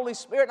with the Holy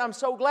Spirit, and I'm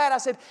so glad. I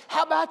said,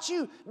 how about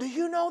you? Do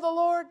you know the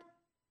Lord?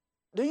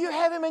 Do you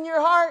have Him in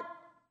your heart?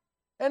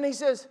 And he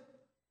says,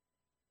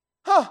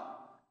 huh.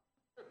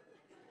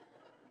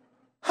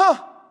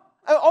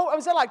 Oh, I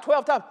said like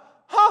 12 times,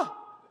 huh.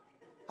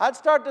 I'd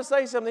start to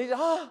say something. He said,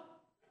 huh.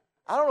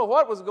 I don't know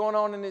what was going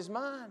on in his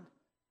mind.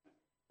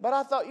 But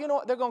I thought, you know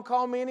what, they're going to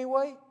call me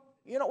anyway.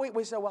 You know,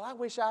 we said, well, I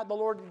wish I had the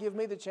Lord to give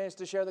me the chance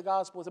to share the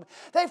gospel with them.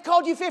 They've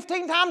called you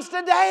 15 times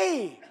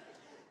today.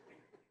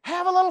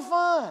 Have a little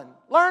fun.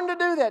 Learn to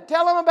do that.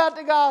 Tell them about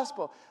the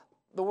gospel.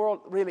 The world,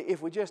 really,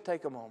 if we just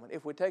take a moment,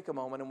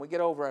 and we get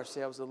over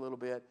ourselves a little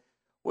bit,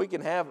 we can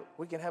have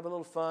a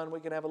little fun. We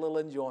can have a little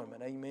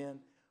enjoyment. Amen.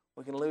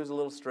 We can lose a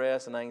little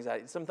stress and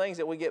anxiety. Some things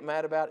that we get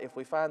mad about, if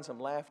we find some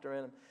laughter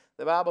in them.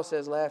 The Bible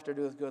says laughter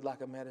doeth good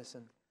like a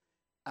medicine.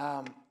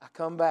 I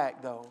come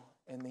back, though,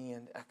 in the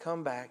end. I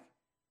come back,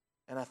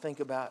 and I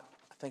think about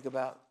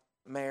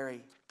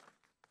Mary,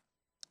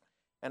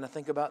 and I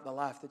think about the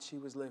life that she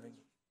was living.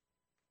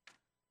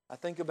 I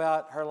think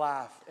about her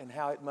life and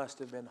how it must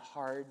have been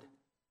hard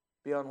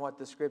beyond what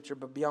the Scripture,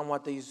 but beyond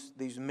what these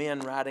men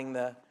writing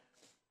the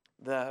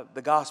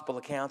gospel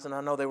accounts, and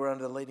I know they were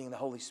under the leading of the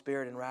Holy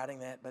Spirit in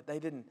writing that, but they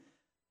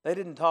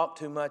didn't talk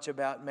too much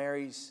about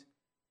Mary's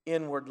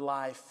inward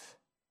life,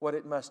 what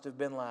it must have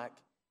been like,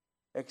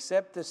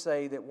 except to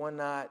say that one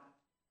night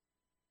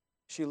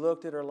she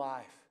looked at her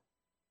life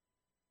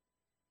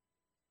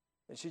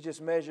and she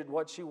just measured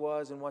what she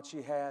was and what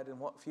she had and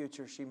what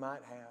future she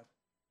might have.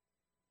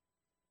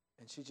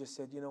 And she just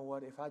said, you know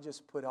what, if I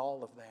just put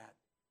all of that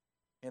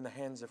in the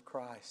hands of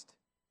Christ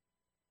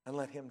and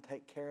let Him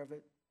take care of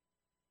it,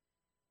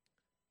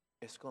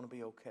 it's going to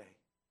be okay.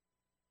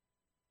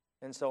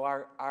 And so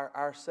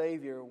our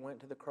Savior went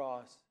to the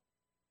cross,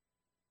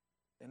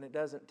 and it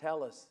doesn't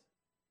tell us,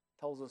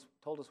 told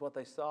us what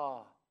they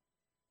saw,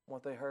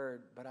 what they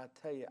heard, but I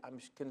tell you, I'm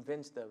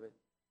convinced of it,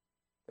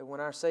 that when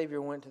our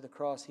Savior went to the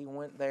cross, He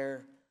went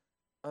there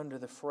under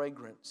the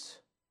fragrance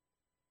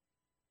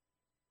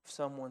of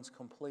someone's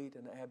complete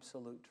and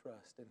absolute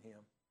trust in Him.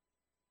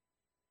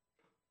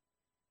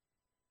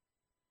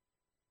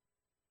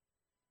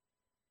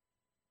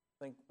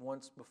 I think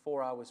once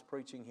before I was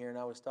preaching here and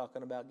I was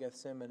talking about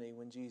Gethsemane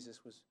when Jesus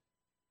was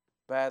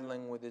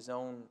battling with His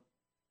own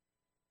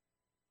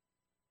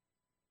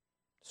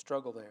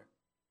struggle there.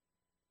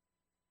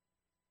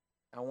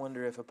 I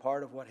wonder if a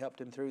part of what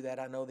helped Him through that,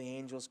 I know the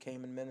angels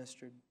came and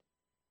ministered,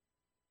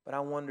 but I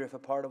wonder if a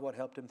part of what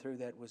helped Him through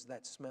that was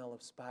that smell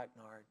of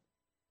spikenard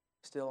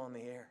still on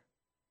the air.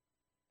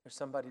 There's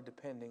somebody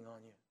depending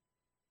on you.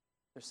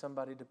 There's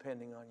somebody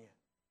depending on you.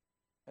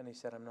 And He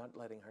said, I'm not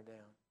letting her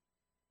down.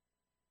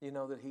 You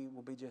know that He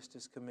will be just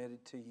as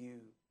committed to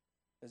you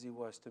as He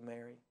was to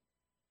Mary.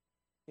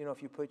 You know,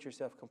 if you put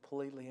yourself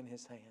completely in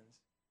His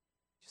hands,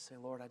 just say,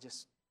 Lord, I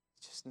just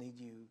need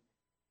You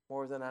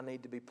more than I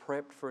need to be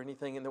prepped for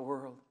anything in the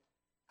world.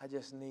 I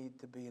just need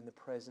to be in the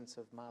presence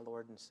of my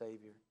Lord and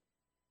Savior.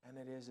 And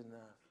it is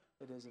enough.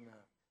 It is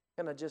enough.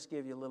 Can I just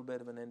give you a little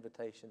bit of an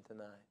invitation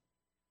tonight?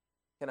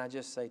 Can I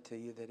just say to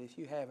you that if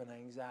you have an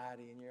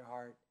anxiety in your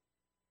heart,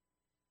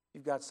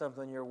 you've got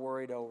something you're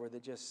worried over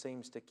that just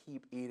seems to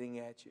keep eating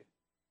at you.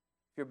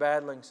 If you're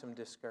battling some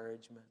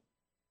discouragement,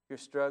 if you're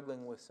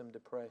struggling with some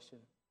depression,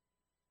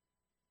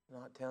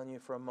 I'm not telling you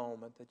for a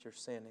moment that you're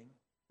sinning.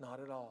 Not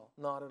at all.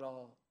 Not at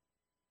all.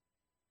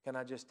 Can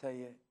I just tell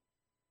you,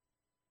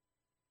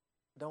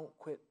 don't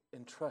quit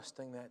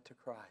entrusting that to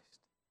Christ.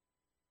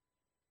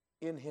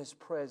 In His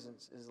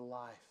presence is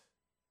life.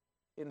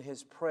 In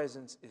His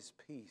presence is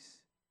peace.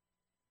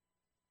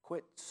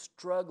 Quit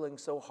struggling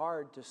so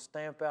hard to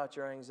stamp out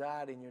your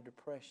anxiety and your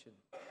depression.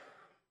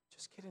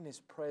 Just get in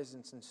His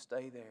presence and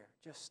stay there.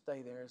 Just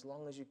stay there as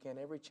long as you can,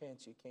 every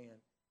chance you can.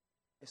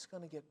 It's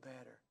going to get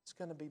better. It's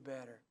going to be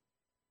better.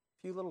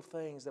 A few little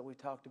things that we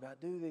talked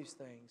about. Do these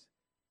things.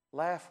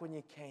 Laugh when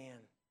you can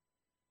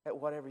at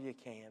whatever you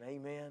can.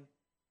 Amen.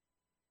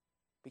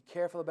 Be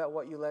careful about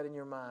what you let in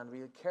your mind.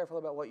 Be careful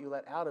about what you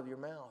let out of your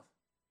mouth.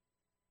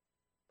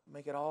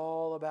 Make it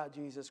all about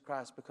Jesus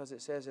Christ, because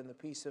it says in the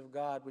peace of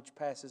God, which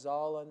passes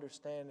all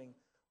understanding,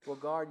 will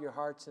guard your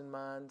hearts and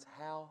minds.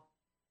 How?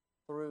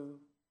 Through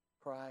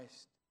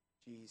Christ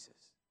Jesus.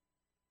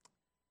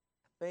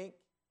 I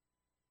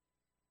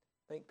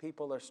think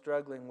people are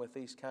struggling with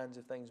these kinds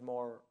of things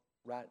more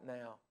right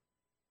now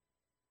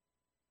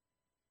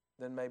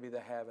than maybe they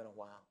have in a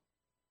while.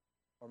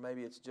 Or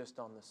maybe it's just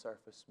on the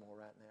surface more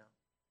right now.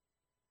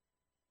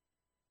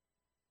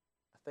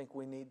 I think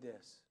we need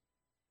this.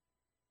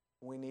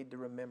 We need to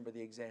remember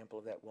the example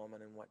of that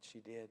woman and what she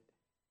did.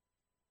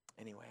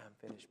 Anyway,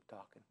 I'm finished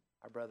talking.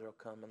 Our brother will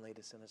come and lead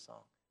us in a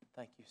song.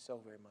 Thank you so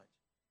very much.